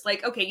cares?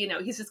 Like, okay,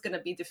 he's just going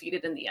to be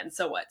defeated in the end.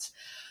 So what?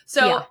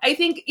 So I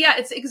think,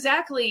 it's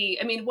exactly,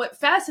 what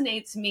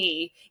fascinates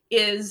me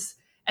is,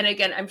 and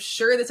again, I'm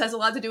sure this has a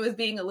lot to do with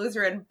being a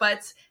Lutheran,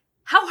 but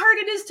how hard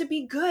it is to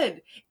be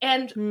good.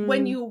 And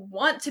when you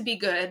want to be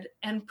good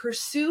and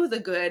pursue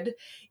the good,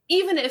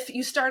 even if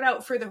you start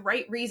out for the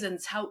right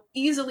reasons, how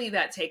easily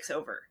that takes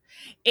over.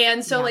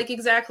 And so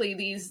exactly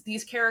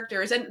these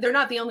characters, and they're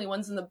not the only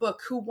ones in the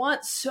book, who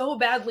want so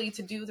badly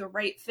to do the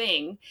right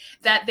thing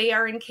that they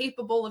are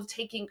incapable of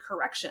taking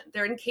correction.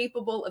 They're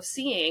incapable of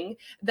seeing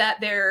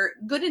that their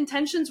good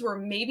intentions were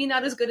maybe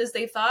not as good as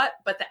they thought,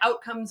 but the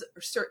outcomes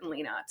are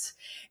certainly not.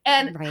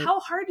 And how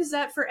hard is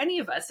that for any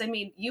of us?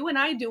 You and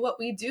I do what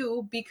we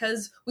do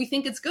because we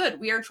think it's good.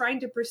 We are trying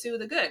to pursue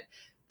the good.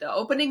 the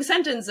opening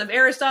sentence of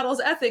Aristotle's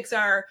Ethics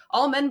are,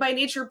 all men by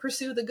nature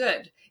pursue the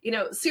good.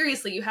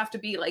 Seriously, you have to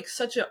be like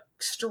such an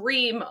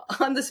extreme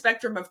on the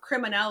spectrum of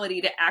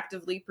criminality to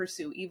actively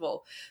pursue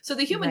evil. So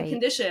the human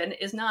condition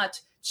is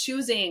not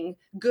choosing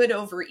good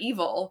over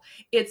evil.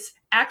 It's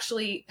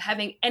actually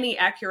having any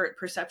accurate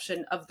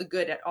perception of the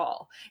good at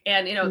all.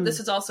 And, this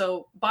is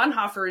also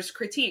Bonhoeffer's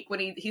critique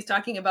when he's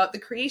talking about the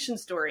creation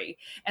story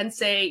and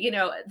say,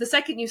 the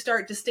second you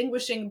start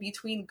distinguishing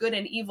between good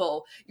and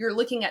evil, you're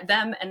looking at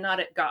them and not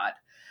at God.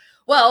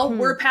 Well,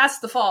 we're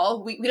past the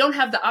fall. We don't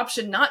have the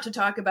option not to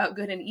talk about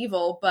good and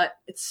evil, but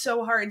it's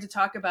so hard to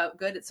talk about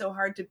good. It's so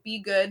hard to be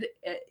good,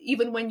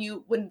 even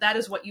when that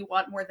is what you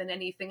want more than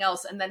anything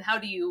else. And then how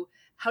do you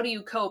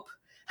cope?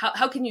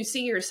 How can you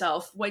see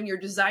yourself when your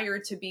desire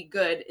to be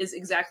good is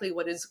exactly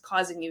what is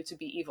causing you to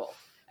be evil?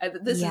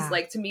 This is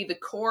like, to me, the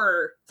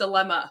core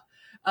dilemma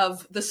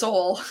of the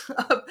soul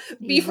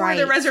before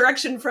the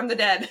resurrection from the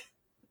dead.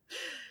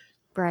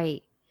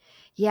 Right.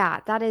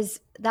 Yeah, that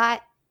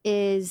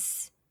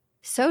is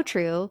so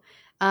true.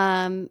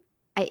 And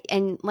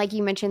like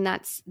you mentioned,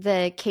 that's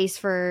the case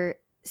for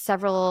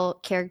several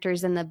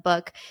characters in the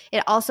book.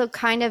 It also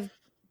kind of,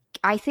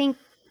 I think,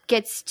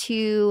 gets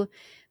to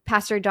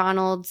Pastor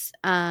Donald's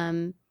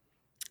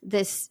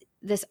this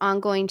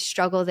ongoing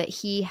struggle that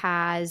he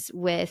has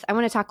with, I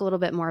want to talk a little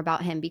bit more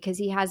about him, because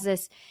he has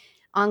this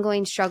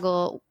ongoing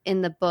struggle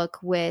in the book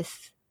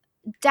with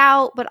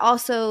doubt, but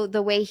also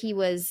the way he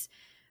was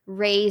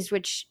raised,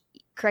 which,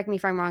 correct me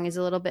if I'm wrong, is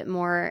a little bit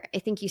more, I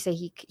think you say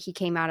he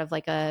came out of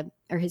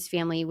or his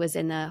family was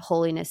in the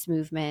holiness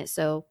movement.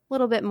 So a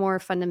little bit more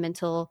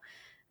fundamental.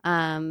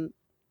 And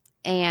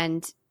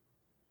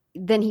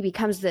then he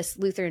becomes this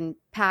Lutheran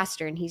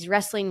pastor, and he's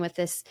wrestling with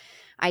this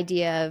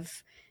idea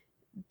of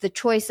the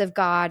choice of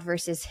God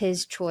versus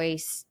his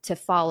choice to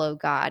follow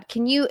God.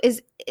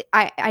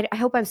 I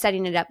hope I'm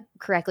setting it up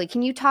correctly.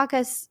 Can you talk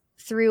us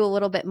through a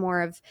little bit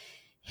more of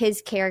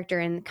his character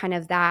and kind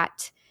of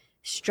that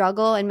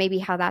struggle, and maybe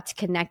how that's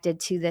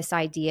connected to this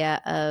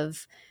idea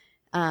of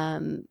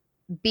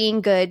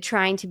being good,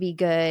 trying to be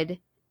good,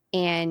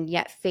 and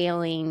yet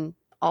failing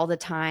all the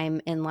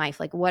time in life?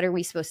 Like, what are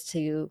we supposed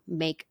to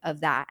make of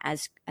that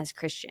as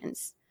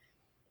Christians?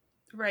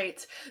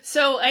 Right.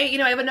 So I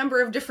have a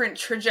number of different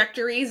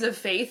trajectories of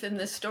faith in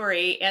this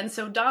story. And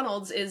so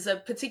Donald's is a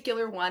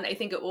particular one. I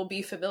think it will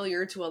be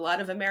familiar to a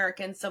lot of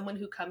Americans, someone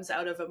who comes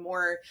out of a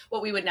more,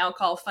 what we would now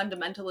call,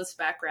 fundamentalist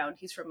background.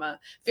 He's from a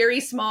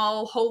very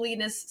small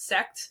holiness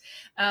sect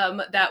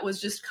that was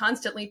just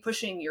constantly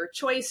pushing your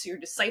choice, your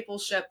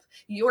discipleship,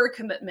 your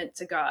commitment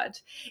to God.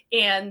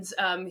 And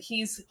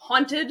he's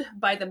haunted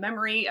by the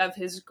memory of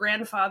his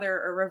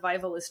grandfather, a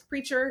revivalist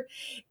preacher.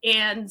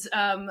 And,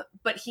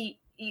 but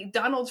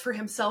Donald for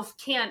himself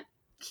can't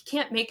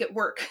make it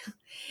work.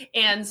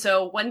 And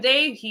so one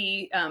day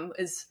he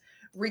is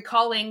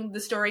recalling the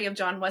story of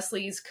John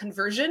Wesley's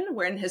conversion,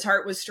 when his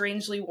heart was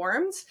strangely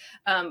warmed.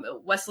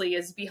 Wesley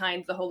is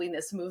behind the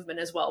holiness movement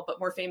as well, but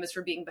more famous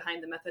for being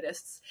behind the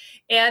Methodists.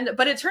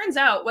 But it turns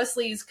out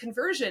Wesley's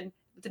conversion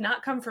did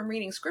not come from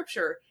reading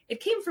scripture. It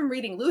came from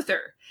reading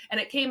Luther.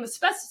 And it came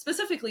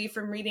specifically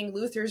from reading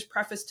Luther's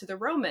preface to the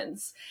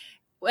Romans.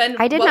 And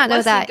I did not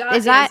know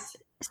that.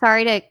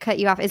 Sorry to cut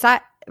you off. Is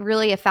that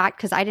really a fact?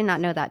 Because I did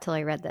not know that till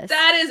I read this.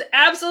 That is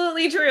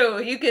absolutely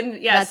true. You can,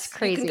 yes, that's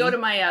crazy. You can go to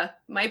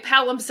my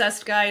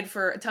palimpsest guide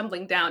for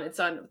tumbling down. It's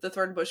on the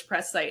Thornbush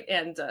Press site,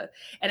 and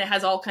it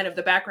has all kind of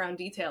the background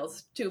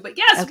details too. But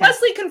yes, okay.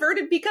 Wesley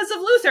converted because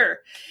of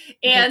Luther.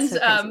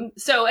 And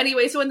so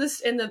anyway, so in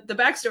the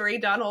backstory,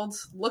 Donald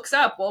looks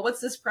up, well, what's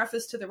this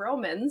preface to the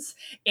Romans?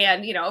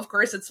 And of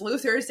course, it's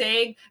Luther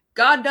saying,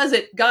 God does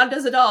it. God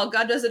does it all.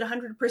 God does it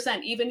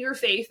 100%. Even your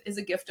faith is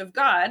a gift of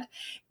God.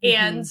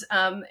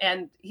 Mm-hmm.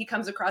 And he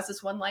comes across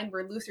this one line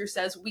where Luther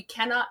says, we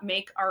cannot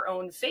make our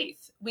own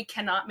faith. We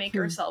cannot make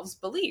ourselves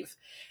believe.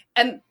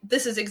 And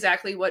this is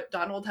exactly what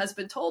Donald has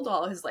been told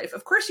all his life.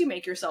 Of course you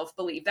make yourself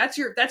believe. That's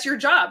your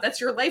job.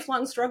 That's your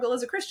lifelong struggle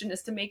as a Christian,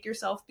 is to make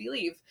yourself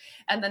believe.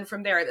 And then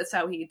from there, that's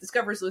how he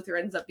discovers Luther,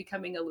 ends up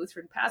becoming a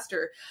Lutheran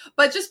pastor.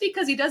 But just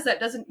because he does that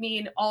doesn't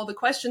mean all the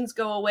questions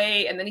go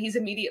away. And then he's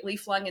immediately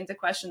flung into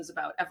questions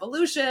about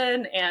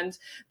evolution and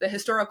the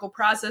historical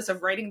process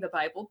of writing the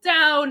Bible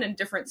down and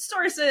different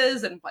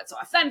sources and what's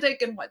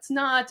authentic and what's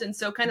not. And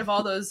so kind of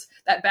all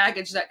that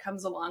baggage that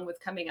comes along with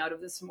coming out of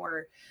this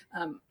more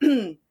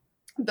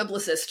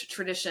biblicist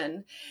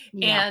tradition.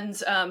 Yeah. And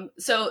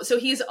so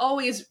he's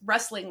always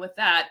wrestling with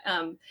that.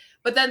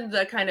 But then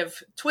the kind of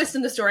twist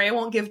in the story, I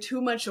won't give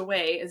too much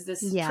away, is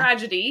this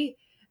tragedy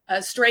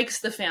strikes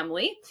the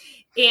family.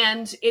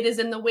 And it is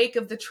in the wake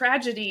of the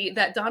tragedy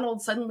that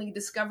Donald suddenly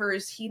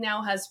discovers he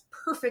now has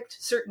perfect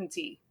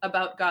certainty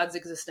about God's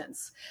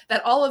existence,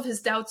 that all of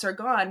his doubts are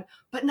gone,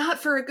 but not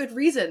for a good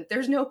reason.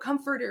 There's no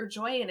comfort or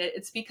joy in it.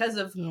 It's because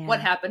of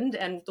what happened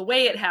and the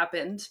way it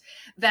happened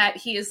that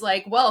he is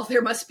like, well,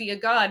 there must be a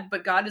God,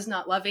 but God is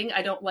not loving.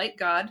 I don't like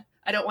God.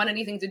 I don't want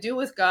anything to do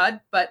with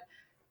God, but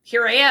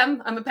here I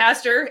am. I'm a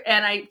pastor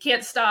and I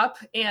can't stop.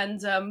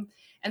 And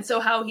And so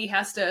how he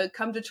has to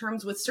come to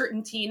terms with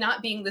certainty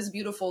not being this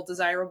beautiful,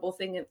 desirable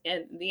thing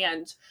in the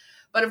end.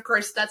 But of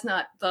course, that's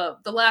not the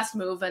last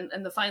move.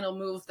 And the final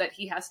move that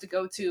he has to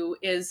go to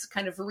is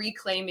kind of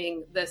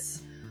reclaiming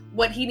this,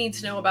 what he needs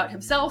to know about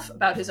himself,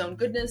 about his own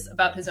goodness,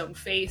 about his own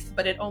faith.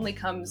 But it only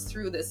comes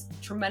through this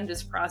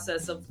tremendous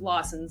process of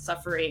loss and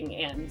suffering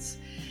and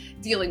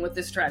dealing with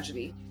this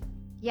tragedy.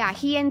 Yeah,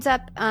 he ends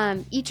up,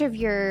 each of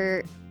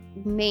your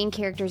main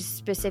characters,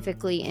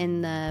 specifically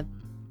in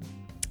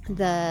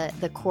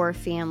the core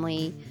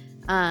family,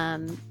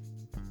 kind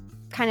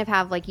of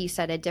have, like you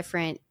said, a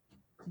different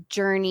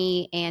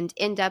journey and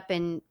end up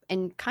in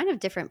kind of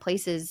different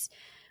places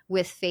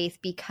with faith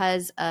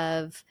because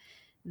of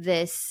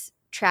this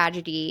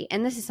tragedy.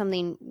 And this is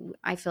something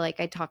I feel like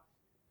I talk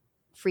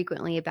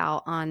frequently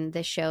about on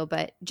this show,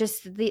 but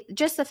just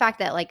the fact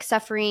that like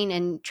suffering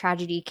and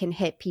tragedy can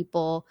hit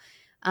people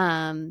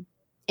in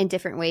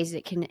different ways.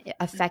 It can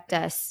affect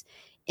us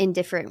in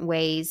different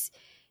ways.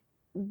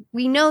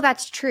 We know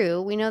that's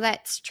true. We know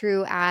that's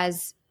true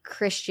as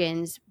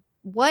Christians.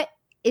 What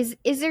is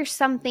there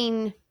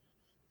something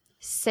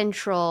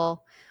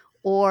central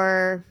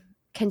or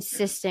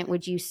consistent,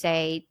 would you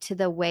say, to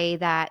the way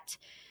that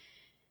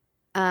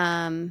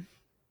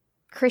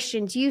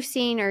Christians you've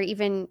seen, or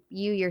even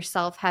you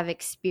yourself, have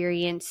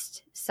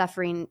experienced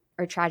suffering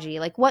or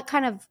tragedy? Like, what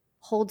kind of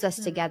holds us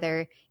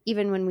together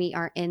even when we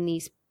are in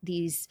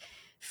these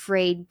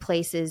frayed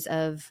places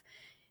of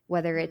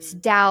whether it's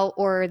doubt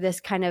or this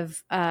kind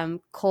of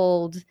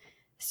cold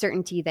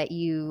certainty that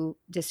you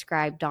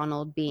described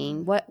Donald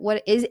being?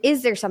 What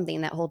is there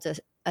something that holds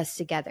us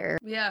together?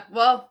 Yeah,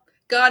 well,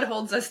 God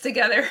holds us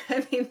together.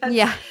 I mean,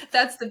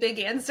 that's the big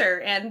answer.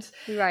 And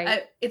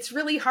right. It's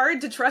really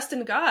hard to trust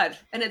in God,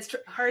 and it's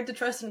hard to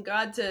trust in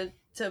God to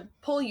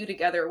pull you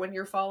together when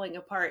you're falling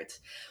apart.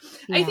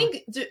 Yeah. I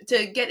think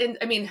to get in,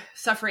 I mean,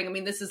 suffering, I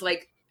mean, this is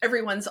like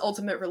everyone's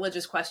ultimate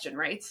religious question,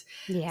 right?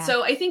 Yeah.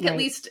 So I think at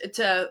least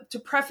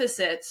to preface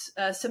it,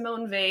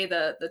 Simone Weil,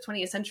 the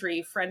 20th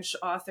century French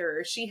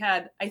author, she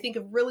had, I think,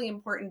 a really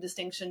important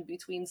distinction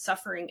between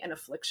suffering and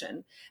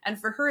affliction. And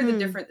for her, the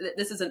difference,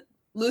 this is a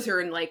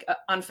Lutheran, like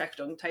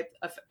Anfechtung type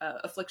of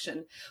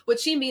affliction. What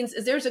she means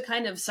is there's a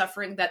kind of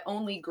suffering that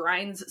only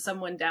grinds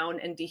someone down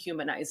and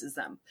dehumanizes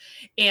them.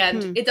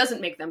 And it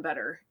doesn't make them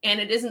better.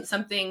 And it isn't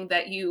something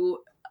that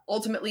you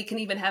ultimately can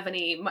even have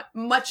any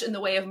much in the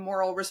way of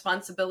moral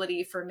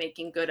responsibility for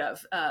making good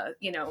of.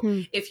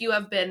 If you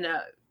have been,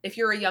 if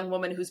you're a young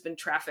woman who's been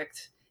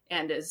trafficked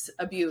and is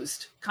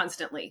abused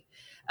constantly,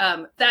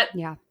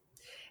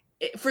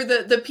 for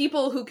the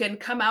people who can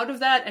come out of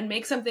that and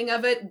make something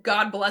of it,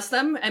 God bless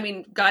them. I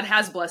mean, God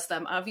has blessed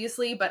them,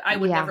 obviously, but I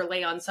would never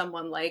lay on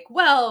someone like,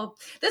 well,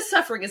 this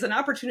suffering is an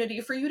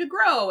opportunity for you to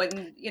grow.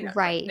 And,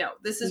 right. No,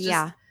 this is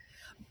just,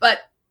 but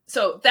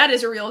so that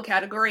is a real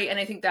category. And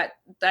I think that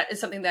is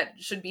something that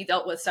should be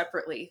dealt with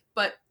separately.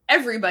 But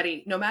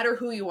everybody, no matter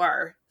who you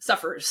are,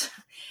 suffers,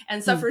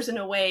 and suffers in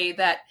a way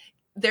that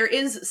there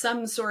is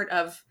some sort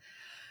of,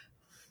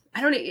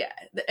 I don't know. Yeah.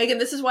 Again,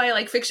 this is why I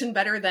like fiction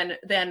better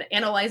than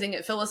analyzing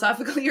it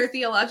philosophically or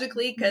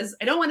theologically, because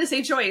I don't want to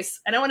say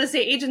choice. I don't want to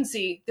say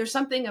agency. There's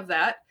something of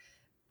that,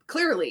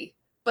 clearly.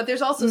 But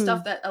there's also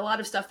a lot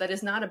of stuff that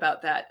is not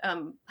about that.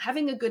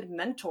 Having a good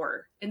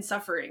mentor in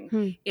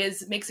suffering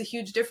makes a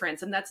huge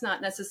difference. And that's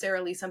not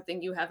necessarily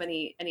something you have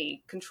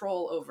any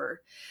control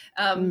over.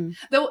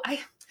 Though I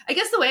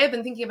guess the way I've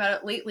been thinking about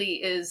it lately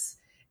is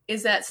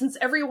that since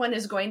everyone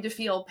is going to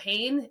feel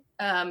pain,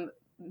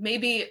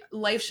 maybe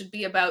life should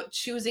be about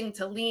choosing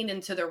to lean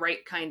into the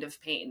right kind of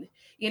pain.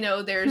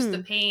 There's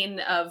the pain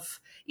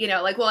of, we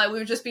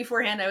were just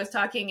beforehand, I was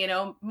talking,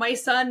 my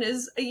son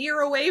is a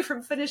year away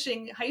from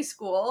finishing high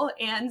school,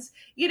 and,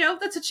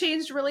 that's a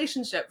changed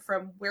relationship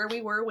from where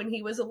we were when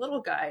he was a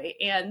little guy.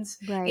 And,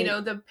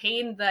 the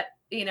pain that,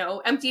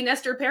 empty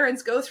nester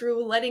parents go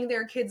through letting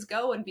their kids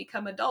go and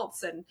become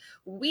adults. And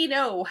we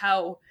know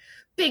how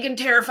big and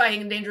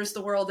terrifying and dangerous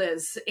the world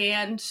is.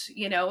 And,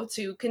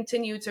 to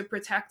continue to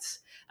protect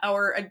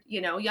our,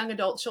 young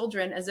adult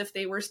children as if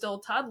they were still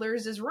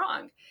toddlers is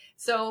wrong.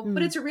 So,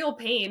 but it's a real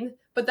pain,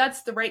 but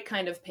that's the right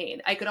kind of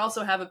pain. I could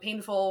also have a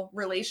painful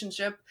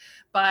relationship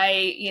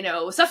by,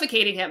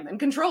 suffocating him and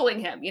controlling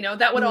him,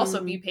 that would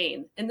also be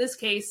pain. In this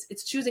case,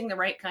 it's choosing the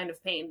right kind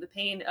of pain, the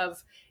pain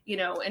of,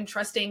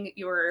 entrusting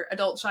your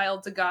adult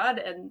child to God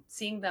and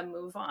seeing them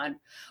move on.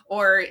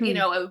 Or, we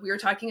were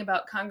talking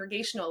about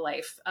congregational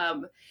life.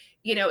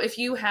 If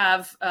you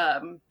have,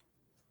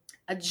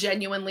 a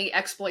genuinely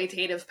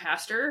exploitative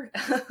pastor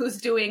who's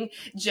doing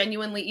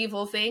genuinely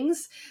evil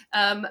things,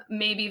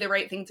 maybe the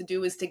right thing to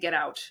do is to get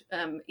out,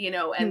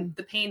 and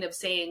the pain of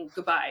saying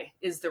goodbye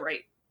is the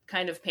right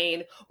kind of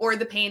pain, or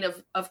the pain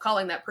of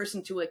calling that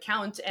person to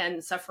account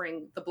and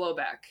suffering the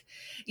blowback,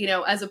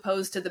 as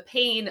opposed to the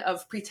pain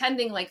of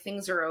pretending like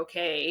things are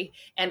okay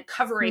and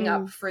covering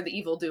up for the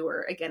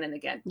evildoer again and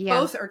again. Yeah.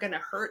 Both are going to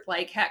hurt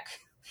like heck.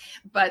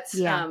 But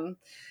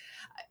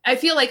I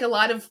feel like a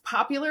lot of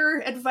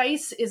popular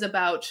advice is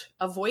about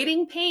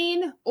avoiding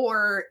pain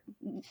or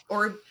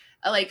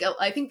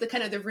I think the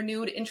kind of the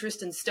renewed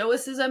interest in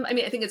Stoicism. I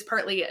mean, I think it's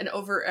partly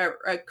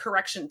a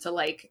correction to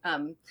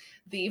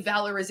the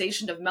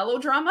valorization of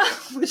melodrama,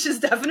 which is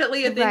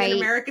definitely a thing in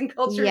American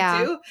culture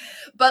too.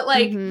 But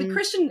the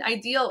Christian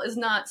ideal is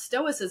not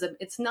Stoicism.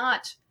 It's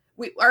not.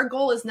 Our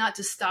goal is not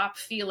to stop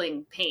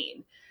feeling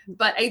pain.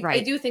 But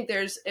I do think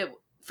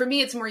for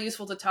me, it's more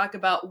useful to talk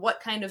about what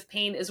kind of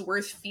pain is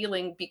worth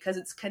feeling because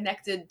it's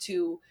connected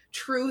to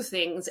true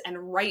things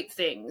and right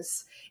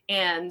things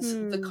and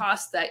the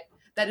cost that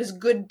is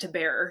good to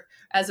bear,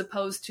 as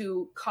opposed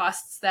to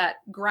costs that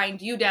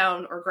grind you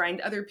down or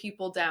grind other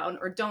people down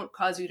or don't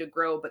cause you to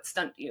grow but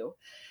stunt you.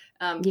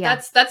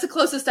 That's the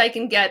closest I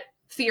can get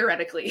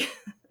theoretically.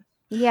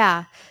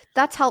 Yeah,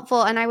 that's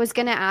helpful. And I was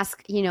going to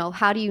ask,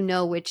 how do you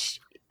know which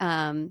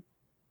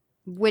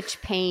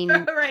pain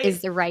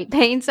is the right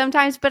pain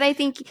sometimes? But I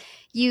think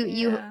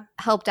you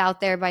helped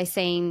out there by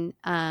saying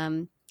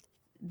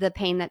the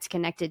pain that's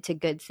connected to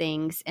good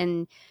things.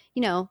 And,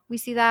 we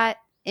see that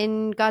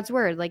in God's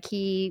word, like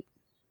he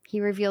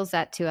reveals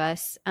that to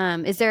us.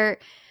 Are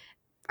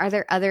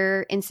there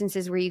other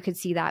instances where you could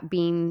see that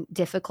being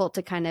difficult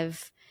to kind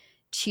of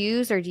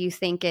choose, or do you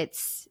think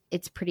it's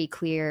pretty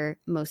clear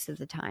most of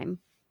the time?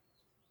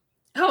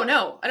 Oh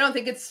no, I don't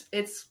think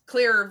it's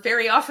clear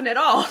very often at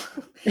all.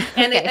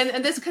 And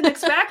and this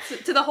connects back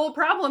to the whole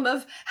problem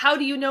of how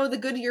do you know the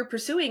good you're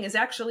pursuing is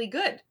actually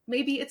good?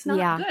 Maybe it's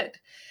not good.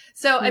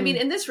 So, I mean,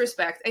 in this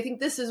respect, I think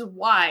this is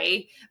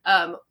why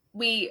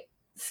we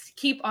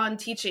keep on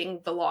teaching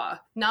the law,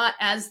 not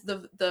as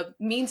the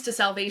means to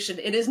salvation.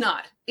 It is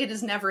not. It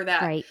is never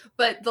that. Right.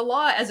 But the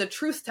law as a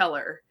truth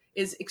teller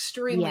is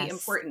extremely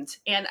important.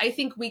 And I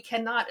think we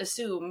cannot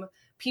assume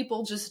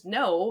people just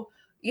know,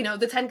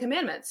 the 10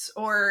 Commandments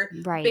or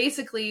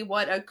basically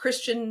what a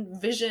Christian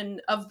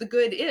vision of the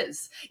good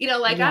is.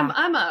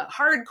 I'm a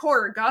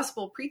hardcore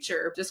gospel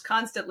preacher, just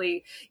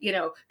constantly,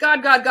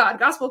 God, God, God,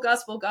 gospel,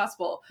 gospel,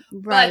 gospel.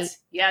 Right. But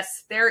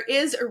yes, there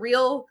is a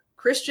real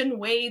Christian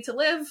way to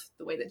live,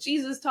 the way that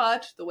Jesus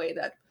taught, the way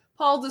that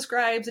Paul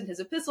describes in his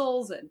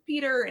epistles and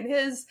Peter and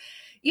his,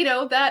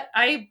 that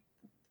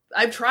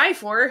I try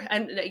for,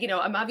 and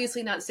I'm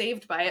obviously not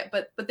saved by it,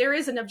 but there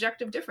is an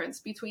objective difference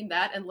between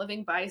that and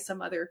living by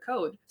some other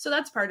code. So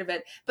that's part of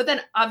it. But then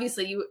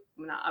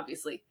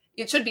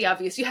it should be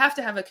obvious. You have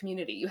to have a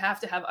community. You have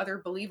to have other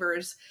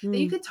believers that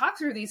you can talk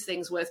through these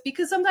things with,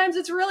 because sometimes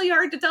it's really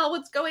hard to tell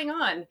what's going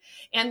on.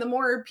 And the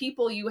more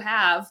people you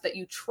have that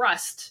you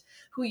trust,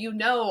 who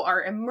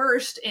are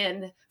immersed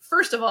in,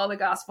 first of all, the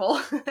gospel,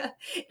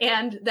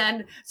 and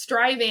then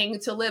striving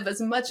to live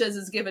as much as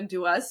is given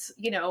to us,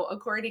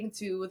 according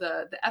to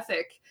the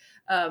ethic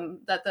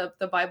that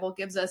the Bible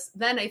gives us,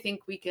 then I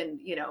think we can,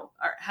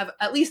 have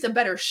at least a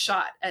better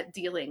shot at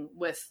dealing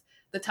with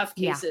the tough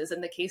cases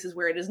and the cases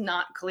where it is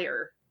not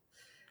clear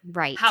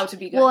how to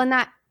be good. Well, and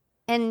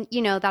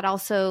that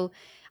also,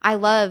 I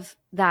love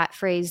that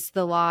phrase,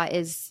 the law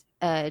is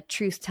a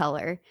truth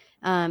teller,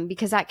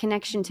 because that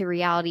connection to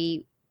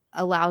reality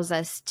allows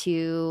us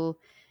to,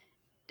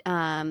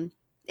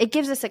 it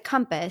gives us a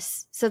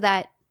compass so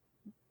that,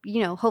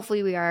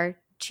 hopefully we are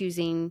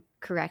choosing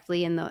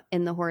correctly in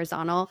the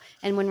horizontal.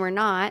 And when we're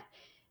not,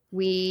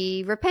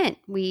 we repent.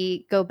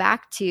 We go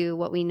back to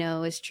what we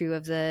know is true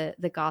of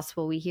the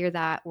gospel. We hear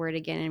that word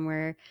again, and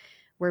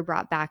we're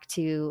brought back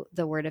to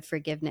the word of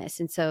forgiveness.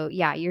 And so,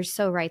 you're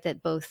so right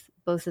that both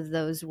of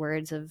those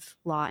words of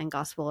law and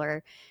gospel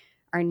are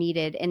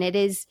needed. And it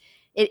is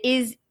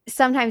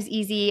sometimes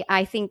easy.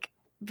 I think,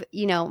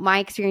 my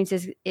experience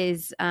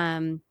is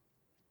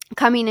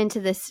coming into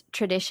this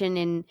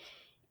tradition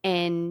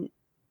and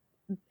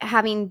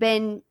having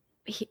been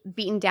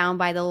beaten down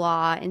by the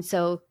law. And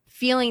so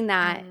feeling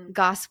that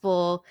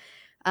gospel,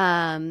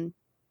 the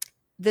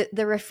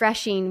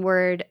refreshing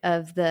word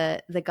of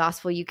the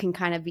gospel, you can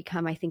kind of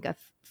become, I think, a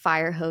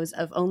fire hose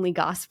of only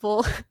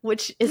gospel,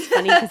 which is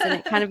funny because then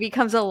it kind of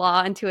becomes a law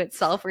unto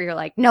itself where you're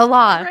like, no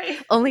law,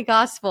 only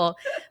gospel.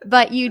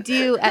 But you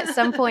do at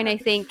some point, I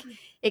think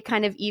it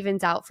kind of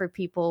evens out for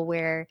people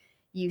where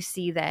you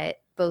see that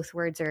both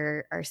words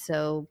are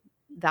so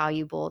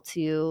valuable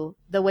to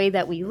the way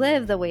that we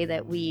live, the way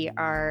that we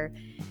are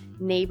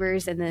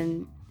neighbors, and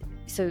then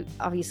so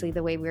obviously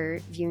the way we're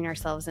viewing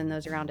ourselves and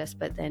those around us,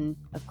 but then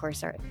of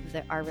course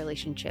our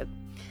relationship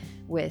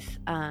with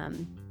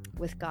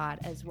God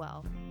as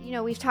well.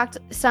 We've talked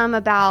some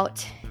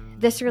about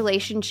this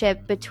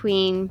relationship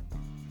between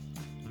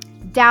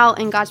doubt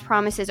and God's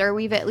promises, or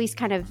we've at least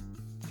kind of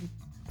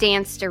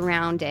danced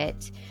around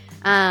it.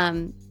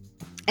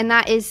 And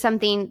that is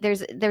something,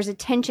 there's a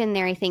tension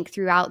there, I think,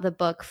 throughout the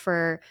book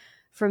for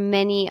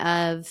many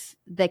of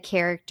the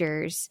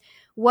characters.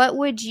 What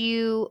would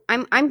you,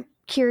 I'm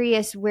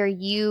curious where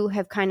you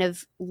have kind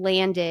of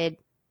landed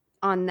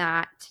on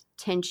that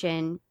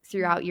tension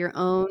throughout your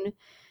own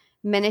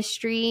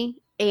ministry,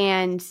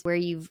 and where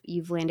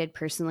you've landed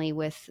personally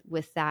with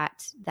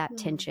that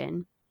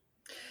tension.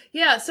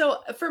 Yeah.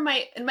 So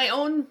in my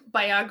own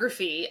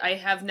biography, I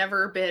have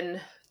never been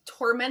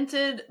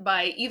tormented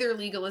by either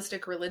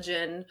legalistic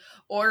religion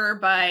or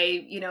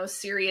by,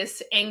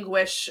 serious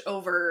anguish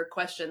over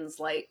questions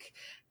like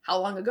how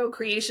long ago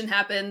creation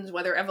happened,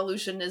 whether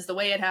evolution is the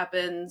way it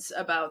happens,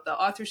 about the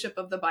authorship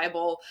of the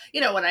Bible.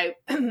 When I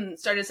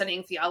started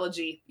studying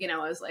theology, I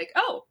was like,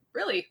 oh,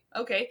 really?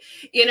 Okay.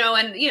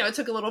 It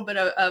took a little bit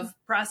of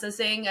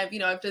processing. I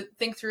have to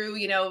think through,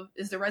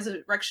 is the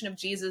resurrection of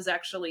Jesus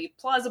actually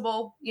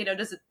plausible?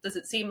 Does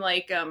it seem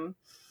like,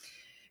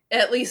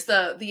 at least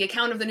the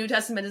account of the New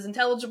Testament is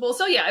intelligible?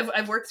 So yeah,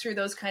 I've worked through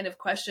those kind of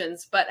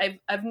questions, but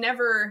I've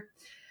never,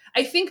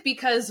 I think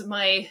because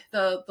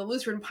the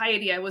Lutheran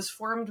piety I was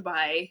formed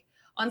by,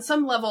 on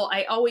some level,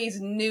 I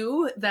always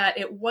knew that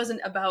it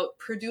wasn't about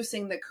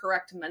producing the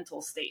correct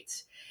mental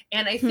state.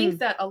 And I think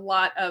that a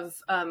lot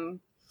of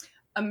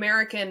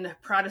American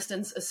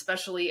Protestants,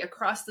 especially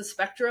across the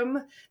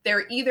spectrum,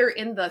 they're either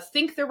in the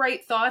think the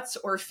right thoughts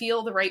or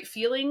feel the right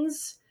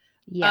feelings.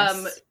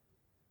 Yes.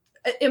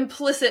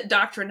 Implicit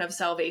doctrine of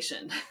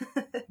salvation.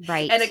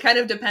 Right. And it kind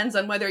of depends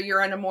on whether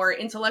you're on a more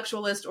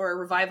intellectualist or a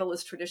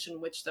revivalist tradition,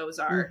 which those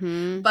are.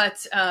 Mm-hmm.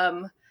 But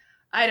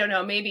I don't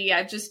know, maybe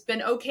I've just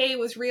been okay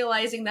with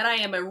realizing that I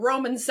am a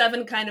Roman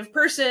 7 kind of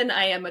person.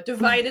 I am a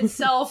divided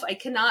self. I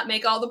cannot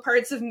make all the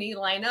parts of me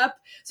line up.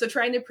 So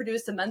trying to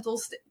produce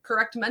the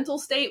correct mental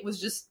state was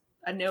just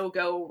a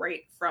no-go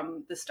right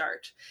from the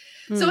start.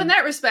 So in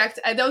that respect,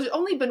 there's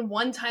only been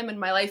one time in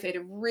my life I had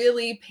a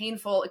really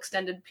painful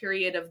extended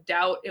period of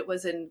doubt. It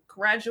was in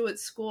graduate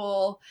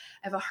school.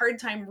 I have a hard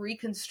time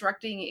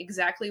reconstructing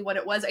exactly what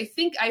it was. I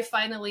think I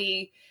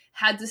finally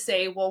had to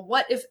say, well,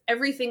 what if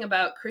everything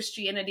about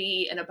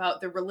Christianity and about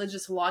the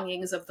religious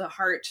longings of the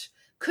heart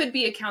could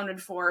be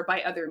accounted for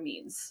by other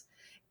means?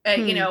 I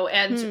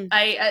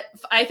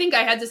think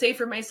I had to say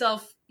for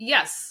myself,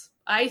 yes,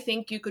 I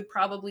think you could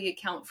probably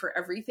account for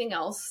everything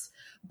else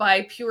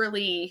by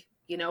purely,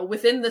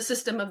 within the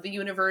system of the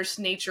universe,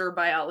 nature,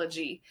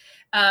 biology.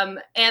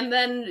 And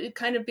then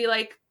kind of be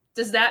like,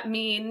 does that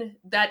mean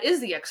that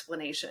is the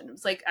explanation?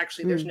 It's like,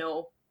 actually, there's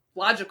no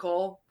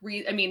logical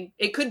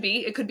it could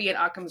be an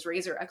Occam's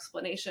razor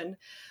explanation,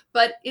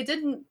 but it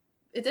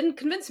didn't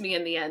convince me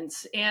in the end.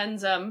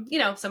 And,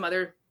 some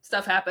other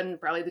stuff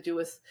happened, probably to do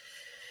with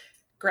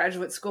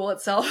graduate school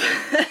itself.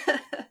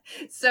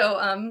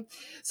 So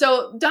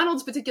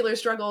Donald's particular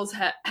struggles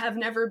have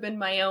never been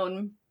my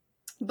own,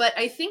 but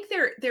I think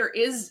there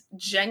is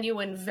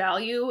genuine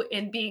value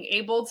in being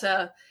able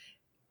to,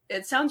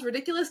 it sounds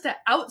ridiculous, to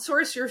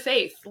outsource your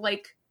faith.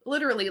 Like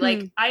literally,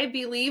 like I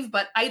believe,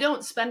 but I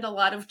don't spend a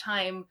lot of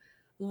time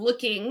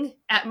looking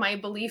at my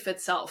belief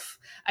itself.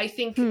 I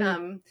think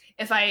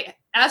if I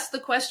ask the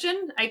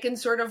question, I can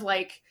sort of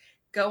like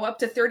go up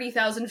to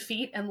 30,000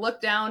 feet and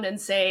look down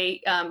and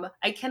say,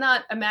 I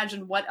cannot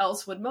imagine what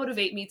else would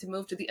motivate me to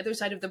move to the other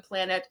side of the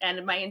planet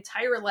and my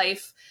entire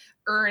life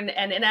earn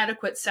an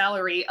inadequate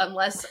salary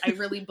unless I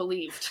really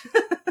believed.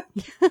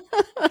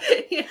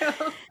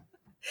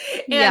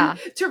 And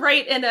to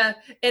write in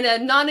a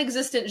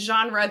non-existent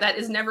genre that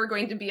is never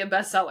going to be a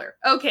bestseller.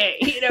 Okay.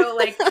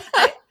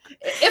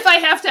 If I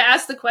have to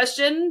ask the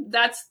question,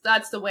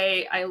 that's the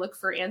way I look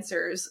for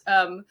answers.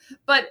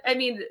 But I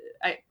mean,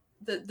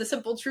 the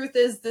simple truth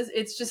is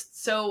it's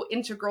just so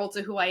integral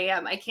to who I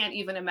am. I can't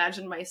even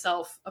imagine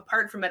myself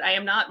apart from it. I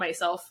am not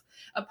myself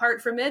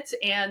apart from it.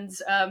 And,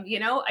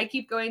 I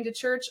keep going to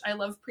church. I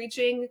love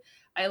preaching.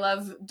 I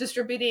love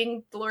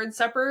distributing the Lord's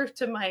Supper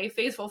to my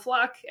faithful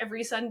flock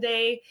every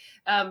Sunday.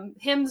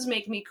 Hymns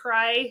make me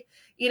cry.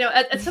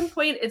 At some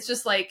point, it's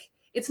just like,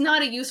 it's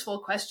not a useful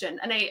question.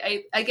 And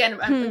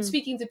I'm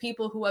speaking to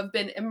people who have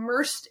been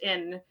immersed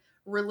in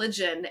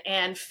religion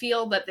and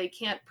feel that they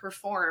can't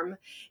perform.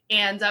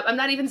 And I'm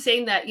not even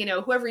saying that,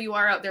 whoever you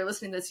are out there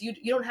listening to this, you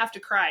don't have to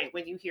cry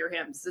when you hear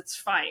hymns. It's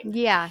fine.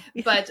 Yeah.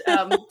 But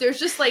there's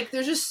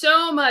just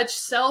so much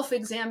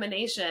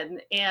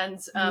self-examination, and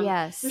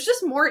there's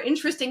just more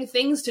interesting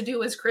things to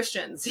do as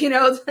Christians,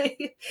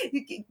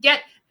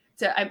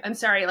 I'm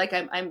sorry, like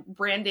I'm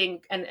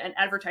branding and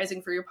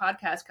advertising for your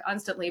podcast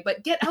constantly,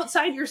 but get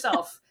outside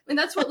yourself. And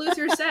that's what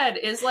Luther said,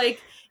 is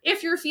like,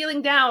 if you're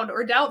feeling down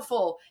or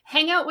doubtful,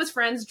 hang out with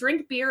friends,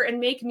 drink beer, and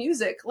make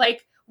music.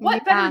 Like,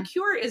 what better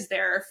cure is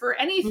there for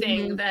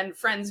anything than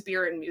friends,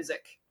 beer, and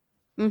music?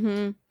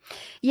 Mm-hmm.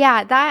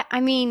 Yeah,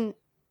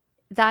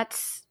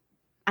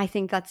 I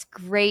think that's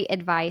great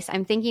advice.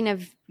 I'm thinking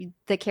of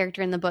the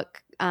character in the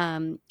book,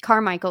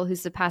 Carmichael,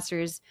 who's the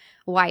pastor's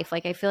wife.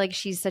 Like, I feel like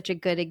she's such a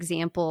good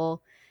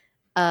example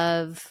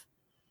of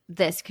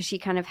this, because she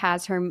kind of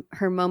has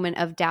her moment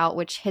of doubt,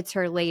 which hits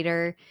her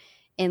later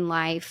in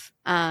life.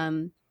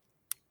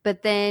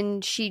 But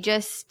then she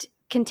just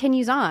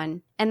continues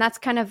on. And that's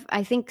kind of,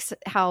 I think,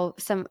 how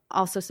some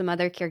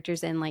other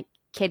characters in, like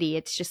Kitty,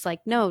 it's just like,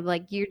 no,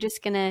 like, you're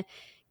just going to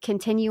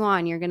continue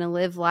on. You're going to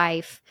live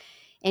life.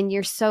 And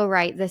you're so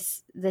right.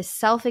 This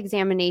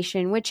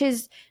self-examination, which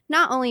is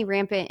not only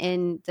rampant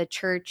in the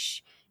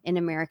church in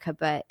America,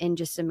 but in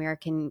just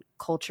American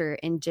culture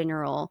in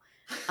general,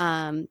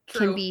 can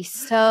be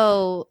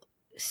so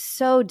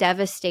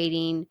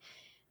devastating,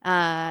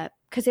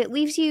 because it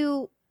leaves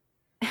you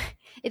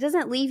it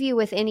doesn't leave you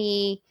with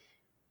any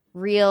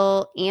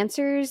real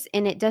answers,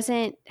 and it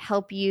doesn't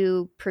help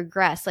you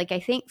progress. Like, I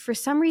think for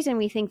some reason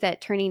we think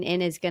that turning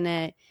in is going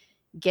to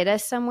get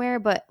us somewhere,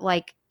 but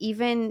like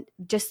even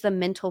just the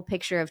mental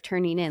picture of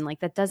turning in, like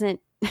that doesn't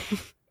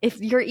if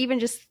you're even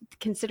just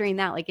considering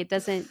that, like it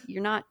doesn't,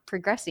 you're not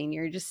progressing,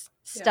 you're just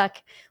stuck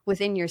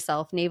within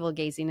yourself, navel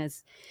gazing,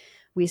 as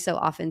we so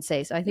often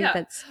say. So I think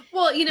that's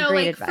well, you know,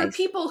 great like advice. for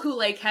people who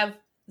like have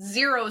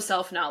zero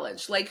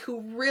self-knowledge, like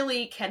who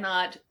really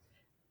cannot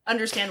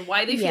understand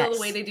why they feel the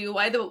way they do,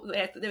 why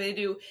they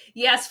do.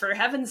 Yes, for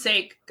heaven's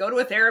sake, go to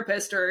a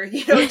therapist or,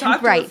 you know,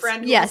 talk to a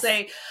friend who will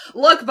say,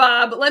 look,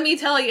 Bob, let me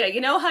tell you,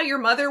 you know how your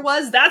mother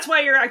was? That's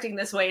why you're acting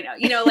this way now.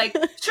 You know, like,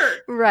 sure.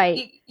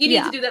 Right. You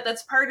need to do that.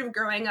 That's part of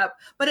growing up.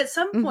 But at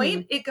some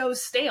point it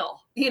goes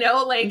stale, you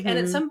know, like, and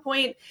at some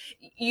point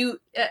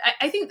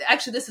I think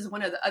actually this is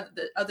one of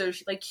the other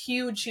like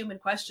huge human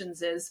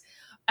questions is,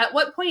 at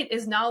what point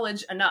is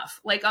knowledge enough?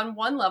 Like on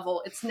one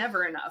level, it's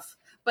never enough.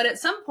 But at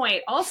some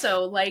point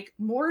also, like,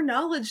 more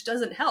knowledge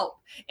doesn't help.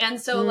 And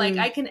so like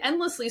I can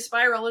endlessly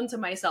spiral into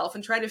myself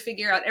and try to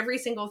figure out every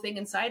single thing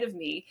inside of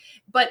me.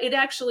 But it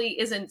actually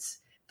isn't,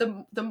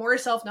 the more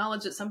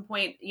self-knowledge at some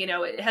point, you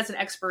know, it has an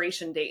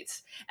expiration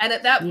date. And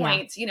at that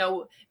point, you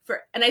know,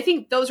 and I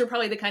think those are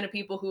probably the kind of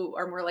people who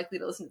are more likely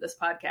to listen to this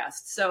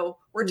podcast. So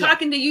we're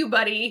talking to you,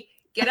 buddy.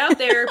 Get out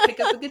there, pick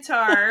up a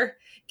guitar,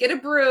 get a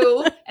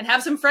brew, and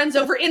have some friends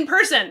over in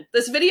person.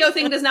 This video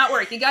thing does not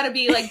work. You got to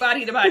be like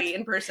body to body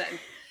in person.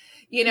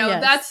 You know,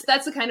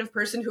 that's the kind of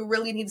person who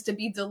really needs to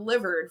be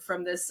delivered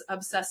from this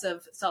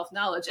obsessive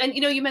self-knowledge. And,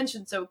 you know, you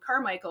mentioned, so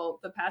Carmichael,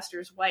 the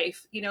pastor's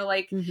wife, you know,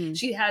 like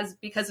she has,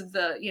 because of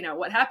the, you know,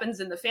 what happens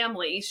in the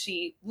family,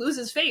 she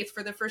loses faith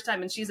for the first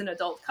time, and she's an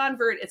adult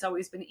convert. It's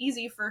always been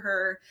easy for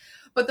her.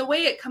 But the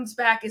way it comes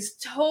back is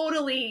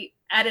totally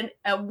at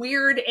a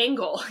weird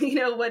angle, you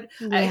know,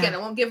 again, I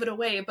won't give it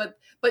away, but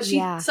she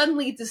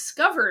suddenly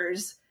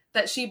discovers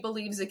that she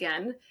believes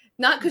again,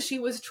 not because she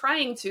was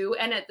trying to,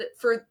 and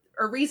for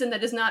a reason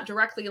that is not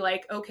directly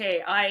like,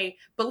 okay, I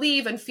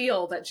believe and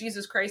feel that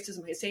Jesus Christ is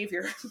my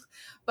savior,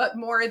 but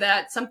more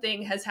that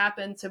something has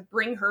happened to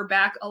bring her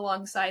back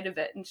alongside of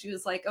it. And she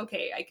was like,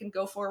 okay, I can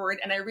go forward.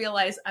 And I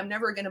realize I'm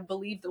never going to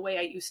believe the way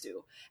I used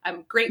to.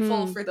 I'm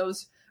grateful for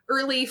those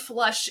early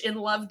flush in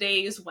love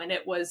days when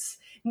it was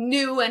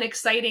new and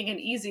exciting and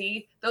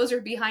easy. Those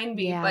are behind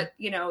me, but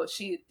you know,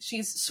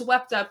 she's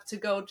swept up to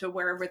go to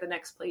wherever the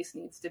next place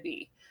needs to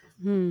be.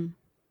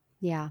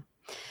 Yeah.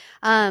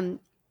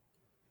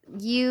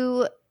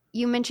 You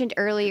mentioned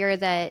earlier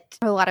that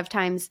a lot of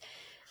times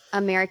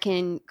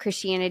American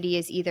Christianity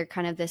is either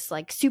kind of this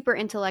like super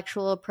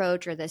intellectual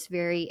approach or this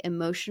very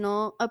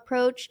emotional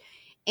approach.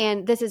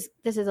 And this is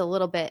a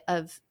little bit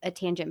of a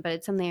tangent, but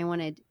it's something I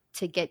wanted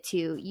to get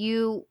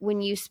to.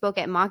 When you spoke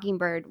at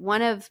Mockingbird,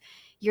 one of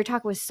your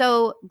talk was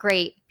so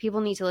great. People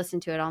need to listen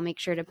to it. I'll make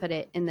sure to put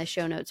it in the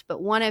show notes.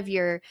 But one of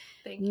your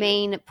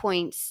main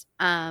points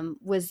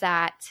was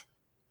that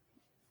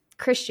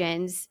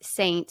Christians,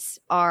 saints,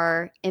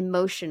 are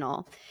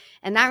emotional.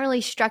 And that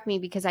really struck me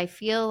because I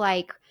feel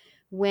like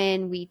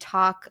when we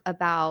talk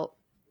about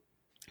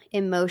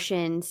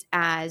emotions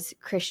as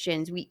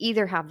Christians, we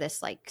either have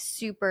this like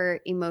super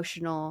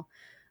emotional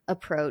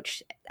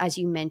approach, as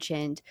you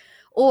mentioned,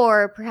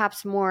 or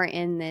perhaps more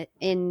in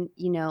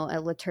you know,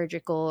 a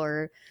liturgical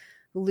or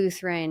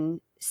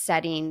Lutheran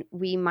setting,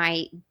 we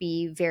might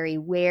be very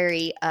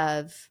wary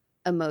of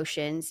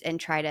emotions and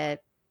try to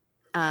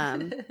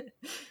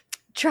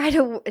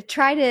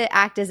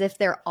act as if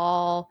they're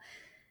all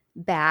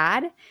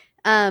bad.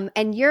 And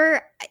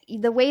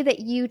the way that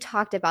you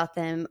talked about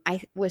them,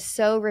 was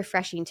so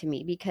refreshing to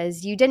me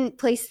because you didn't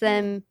place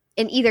them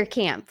in either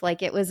camp.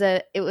 Like it was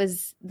the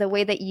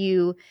way that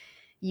you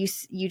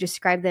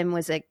described them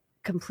was a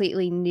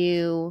completely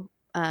new,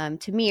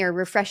 to me, or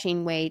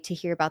refreshing way to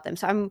hear about them.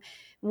 So I'm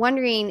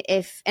wondering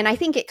and I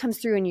think it comes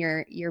through in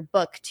your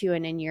book too,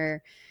 and in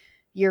your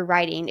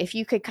writing, if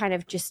you could kind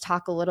of just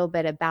talk a little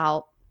bit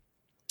about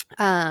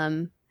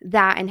that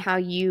and how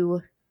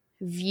you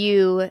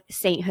view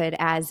sainthood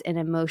as an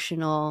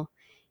emotional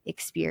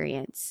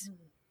experience.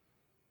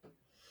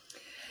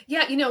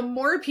 Yeah, you know,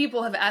 more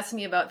people have asked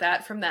me about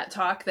that from that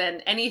talk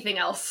than anything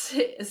else.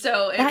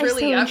 So it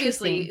really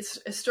obviously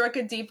struck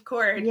a deep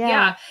chord.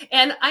 Yeah.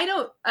 And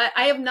I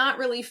have not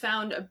really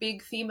found a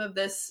big theme of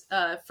this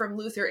from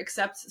Luther,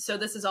 except, so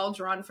this is all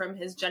drawn from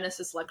his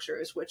Genesis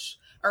lectures, which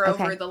are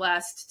over the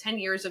last 10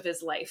 years of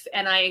his life.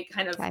 And I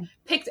kind of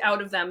picked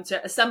out of them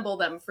to assemble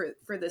them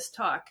for this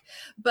talk.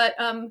 But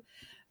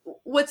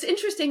what's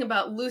interesting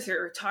about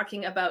Luther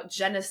talking about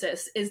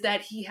Genesis is that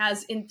he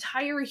has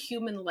entire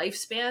human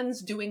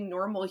lifespans doing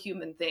normal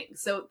human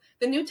things. So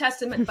the New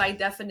Testament, by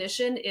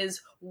definition,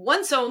 is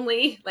once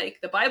only, like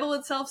the Bible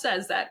itself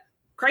says that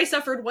Christ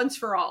suffered once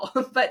for all,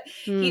 but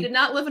he did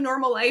not live a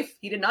normal life.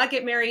 He did not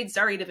get married.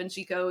 Sorry, Da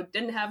Vinci Code.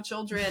 Didn't have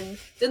children,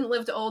 didn't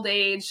live to old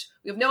age.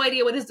 We have no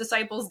idea what his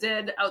disciples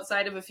did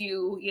outside of a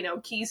few,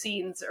 key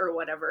scenes or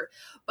whatever.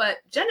 But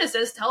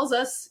Genesis tells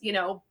us,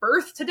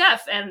 birth to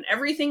death and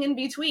everything in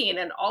between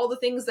and all the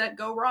things that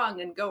go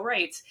wrong and go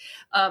right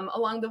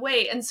along the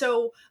way. And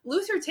so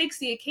Luther takes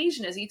the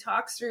occasion as he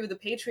talks through the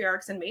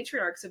patriarchs and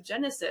matriarchs of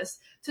Genesis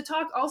to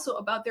talk also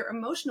about their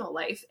emotional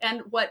life.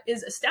 And what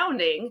is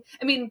astounding,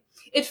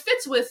 it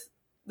fits with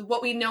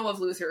what we know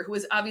of Luther, who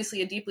is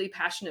obviously a deeply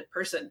passionate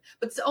person,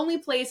 but it's the only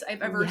place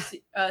I've ever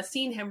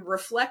seen him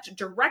reflect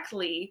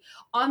directly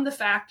on the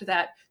fact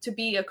that to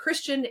be a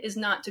Christian is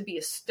not to be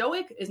a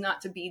stoic, is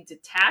not to be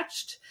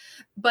detached,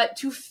 but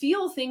to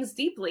feel things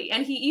deeply.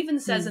 And he even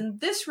says in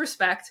this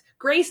respect,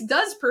 grace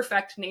does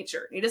perfect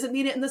nature. He doesn't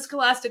mean it in the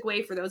scholastic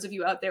way for those of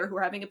you out there who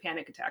are having a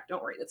panic attack.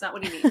 Don't worry, that's not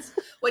what he means.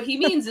 What he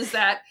means is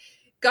that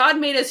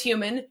God made us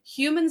human.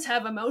 Humans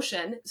have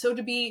emotion. So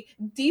to be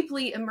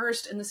deeply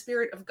immersed in the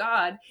spirit of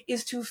God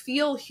is to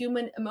feel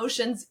human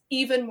emotions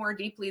even more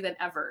deeply than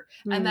ever.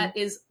 And that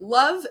is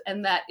love,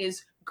 and that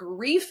is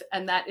grief,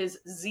 and that is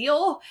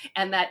zeal,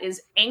 and that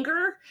is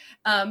anger.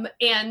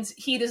 And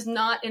he does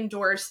not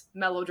endorse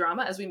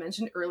melodrama, as we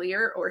mentioned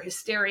earlier, or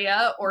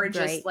hysteria, or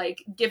just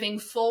like giving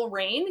full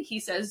rein. He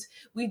says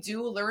we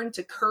do learn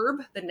to curb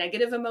the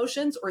negative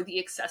emotions or the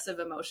excessive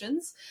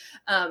emotions.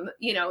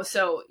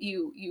 So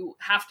you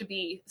have to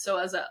be, so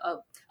as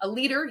a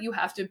leader, you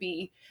have to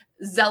be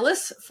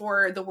zealous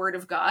for the word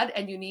of God,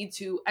 and you need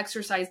to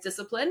exercise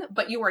discipline,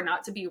 but you are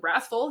not to be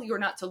wrathful. You are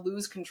not to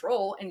lose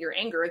control in your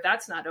anger.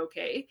 That's not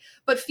okay.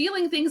 But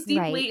feeling things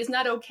deeply is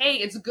not okay.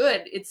 It's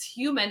good. It's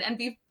human. And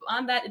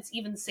beyond that, it's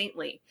even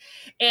saintly.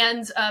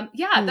 And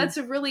that's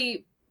a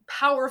really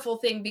powerful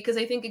thing, because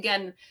I think,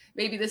 again,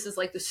 maybe this is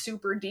like the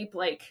super deep,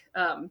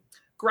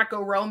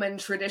 Greco-Roman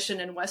tradition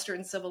in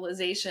Western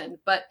civilization.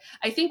 But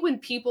I think when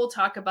people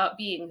talk about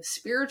being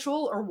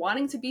spiritual or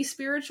wanting to be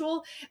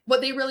spiritual,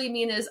 what they really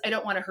mean is, I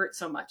don't want to hurt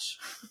so much.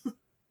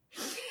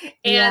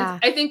 And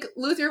I think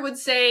Luther would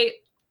say,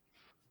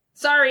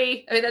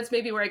 sorry. That's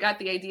maybe where I got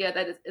the idea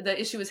that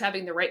the issue is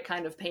having the right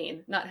kind of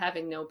pain, not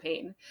having no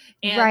pain.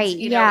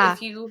 And,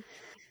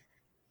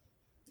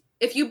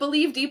 if you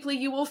believe deeply,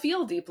 you will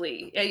feel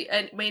deeply.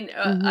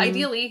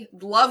 Ideally,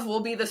 love will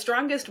be the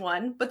strongest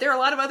one, but there are a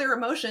lot of other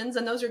emotions,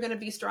 and those are going to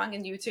be strong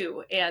in you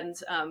too. And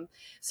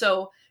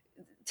so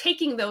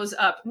taking those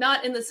up,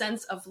 not in the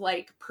sense of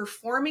like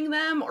performing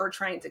them or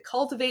trying to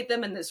cultivate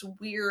them in this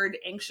weird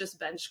anxious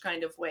bench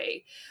kind of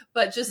way,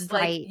 but just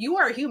like, you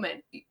are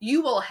human.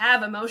 You will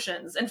have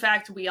emotions. In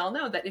fact, we all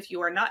know that if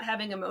you are not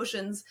having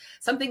emotions,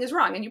 something is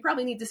wrong, and you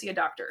probably need to see a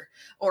doctor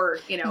or,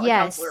 a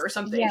counselor or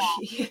something.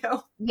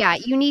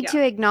 You need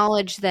to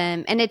acknowledge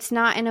them. And it's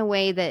not in a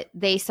way that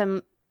they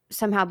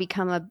somehow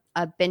become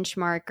a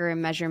benchmark or a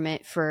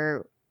measurement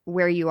for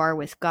where you are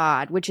with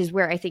God, which is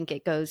where I think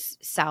it goes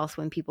south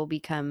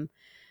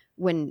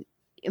when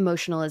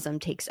emotionalism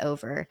takes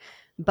over.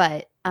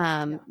 But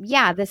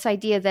this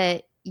idea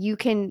that you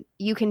can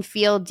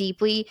feel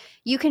deeply,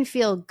 you can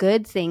feel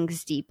good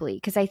things deeply,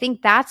 because I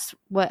think that's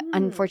what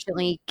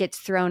unfortunately gets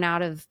thrown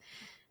out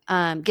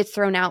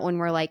when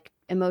we're like,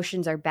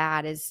 emotions are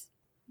bad, is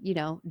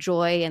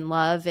joy and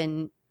love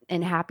and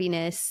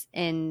happiness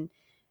and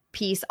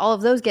peace. All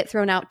of those get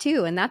thrown out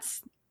too, and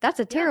that's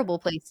a terrible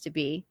place to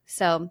be.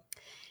 So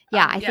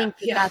I think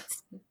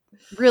that's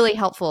really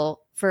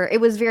helpful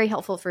it was very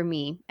helpful for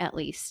me, at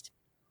least.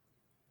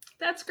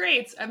 That's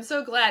great. I'm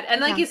so glad.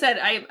 And like you said,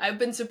 I've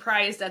been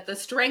surprised at the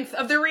strength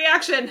of the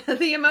reaction,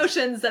 the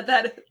emotions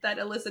that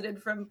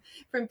elicited from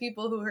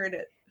people who heard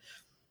it.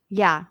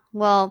 Yeah.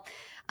 Well,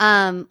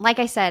 like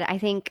I said, I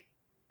think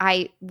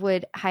I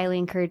would highly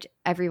encourage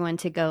everyone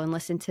to go and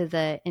listen to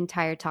the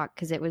entire talk,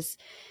 because it was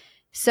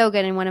so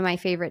good and one of my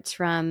favorites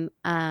from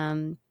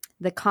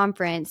the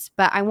conference.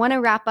 But I want to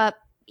wrap up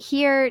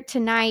here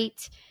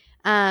tonight.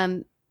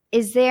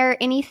 Is there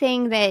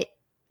anything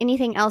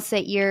else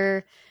that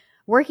you're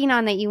working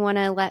on that you want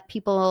to let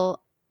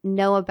people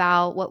know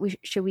about? What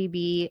should we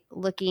be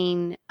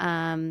looking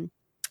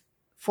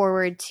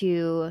forward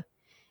to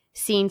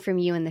seeing from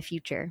you in the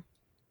future?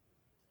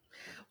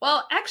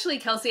 Well, actually,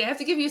 Kelsey, I have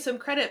to give you some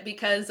credit,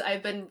 because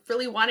I've been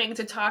really wanting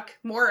to talk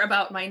more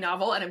about my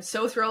novel, and I'm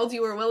so thrilled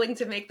you were willing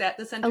to make that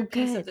the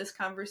centerpiece of this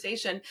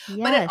conversation. Yes.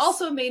 But it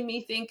also made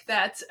me think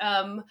that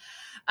I'm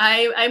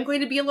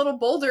going to be a little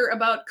bolder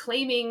about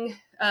claiming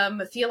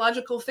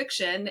theological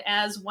fiction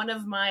as one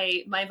of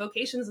my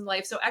vocations in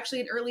life. So actually,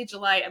 in early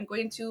July, I'm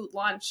going to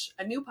launch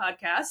a new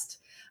podcast,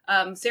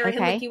 Sarah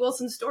Hinlicky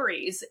Wilson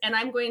Stories, and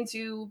I'm going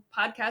to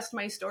podcast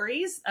my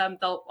stories.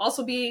 They'll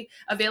also be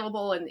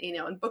available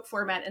in book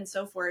format and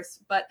so forth.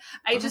 But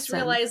I just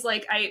realized,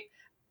 like,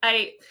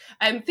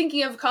 I'm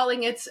thinking of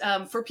calling it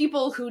for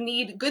people who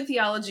need good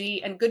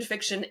theology and good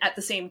fiction at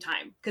the same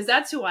time, because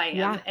that's who I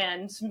am,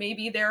 and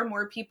maybe there are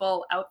more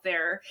people out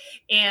there,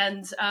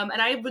 and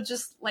I would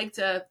just like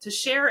to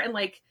share and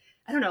like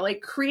I don't know,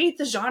 like create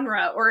the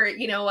genre or,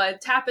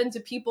 tap into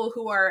people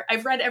who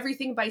I've read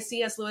everything by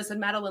C.S. Lewis and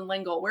Madeleine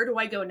L'Engle. Where do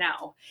I go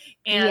now?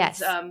 And yes.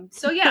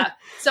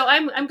 So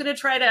I'm going to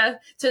try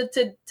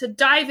to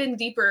dive in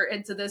deeper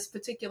into this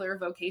particular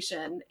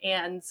vocation.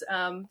 And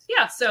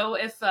so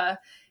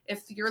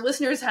if your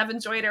listeners have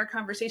enjoyed our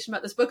conversation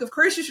about this book, of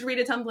course you should read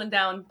A Tumbling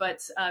Down.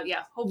 But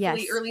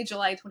hopefully early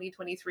July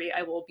 2023,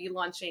 I will be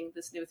launching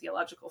this new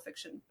theological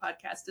fiction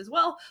podcast as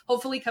well,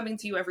 hopefully coming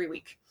to you every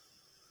week.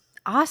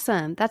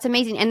 Awesome. That's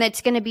amazing. And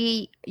that's going to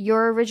be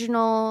your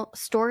original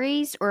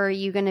stories, or are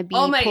you going to be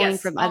pulling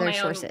from other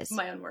sources?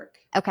 My own work.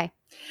 Okay.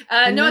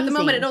 No, at the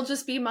moment, it'll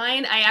just be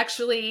mine. I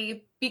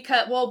actually,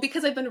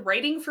 because I've been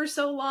writing for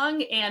so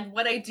long and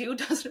what I do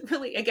doesn't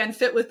really, again,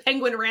 fit with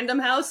Penguin Random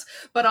House,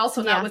 but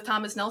also not with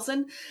Thomas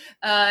Nelson.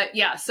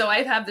 So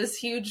I have this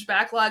huge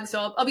backlog.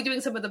 So I'll be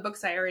doing some of the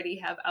books I already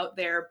have out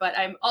there, but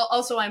I'm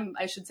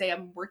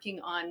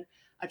working on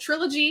a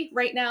trilogy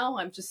right now.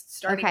 I'm just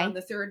starting on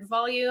the third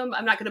volume.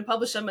 I'm not going to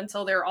publish them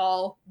until they're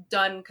all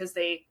done because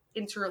they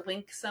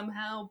interlink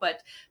somehow,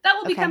 but that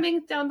will be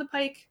coming down the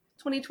pike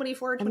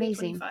 2024,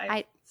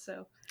 2025.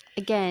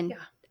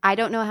 I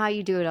don't know how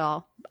you do it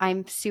all.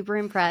 I'm super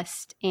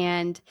impressed,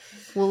 and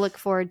we'll look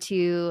forward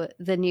to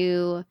the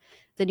new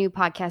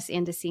podcast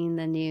and to seeing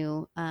the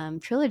new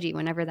trilogy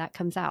whenever that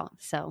comes out.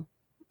 So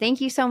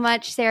thank you so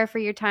much, Sarah, for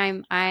your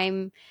time.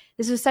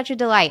 This was such a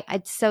delight.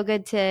 It's so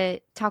good to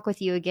talk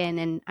with you again,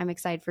 and I'm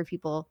excited for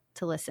people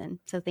to listen.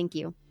 So thank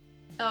you.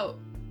 Oh,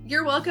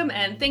 you're welcome,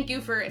 and thank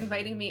you for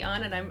inviting me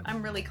on, and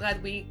I'm really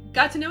glad we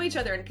got to know each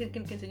other and can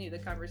continue the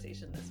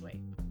conversation this way.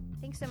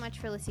 Thanks so much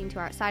for listening to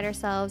Outside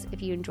Ourselves.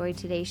 If you enjoyed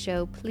today's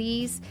show,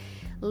 please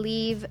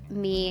leave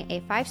me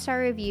a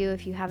 5-star review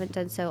if you haven't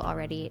done so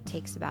already. It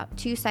takes about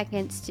 2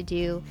 seconds to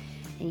do,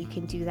 and you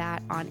can do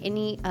that on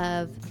any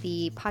of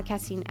the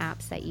podcasting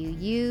apps that you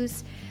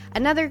use.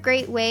 Another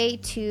great way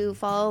to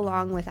follow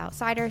along with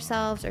Outside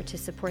Ourselves or to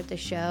support the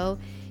show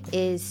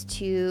is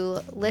to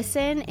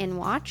listen and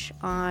watch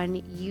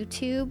on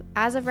YouTube.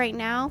 As of right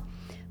now,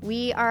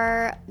 we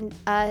are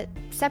a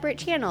separate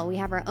channel. We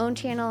have our own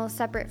channel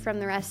separate from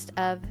the rest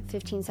of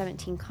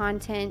 1517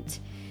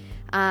 content.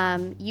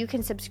 You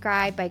can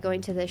subscribe by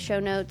going to the show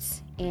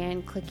notes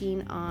and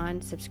clicking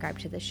on subscribe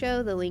to the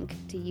show, the link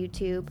to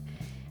YouTube,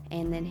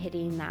 and then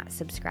hitting that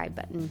subscribe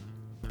button.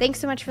 Thanks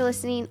so much for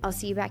listening. I'll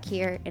see you back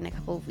here in a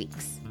couple of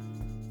weeks.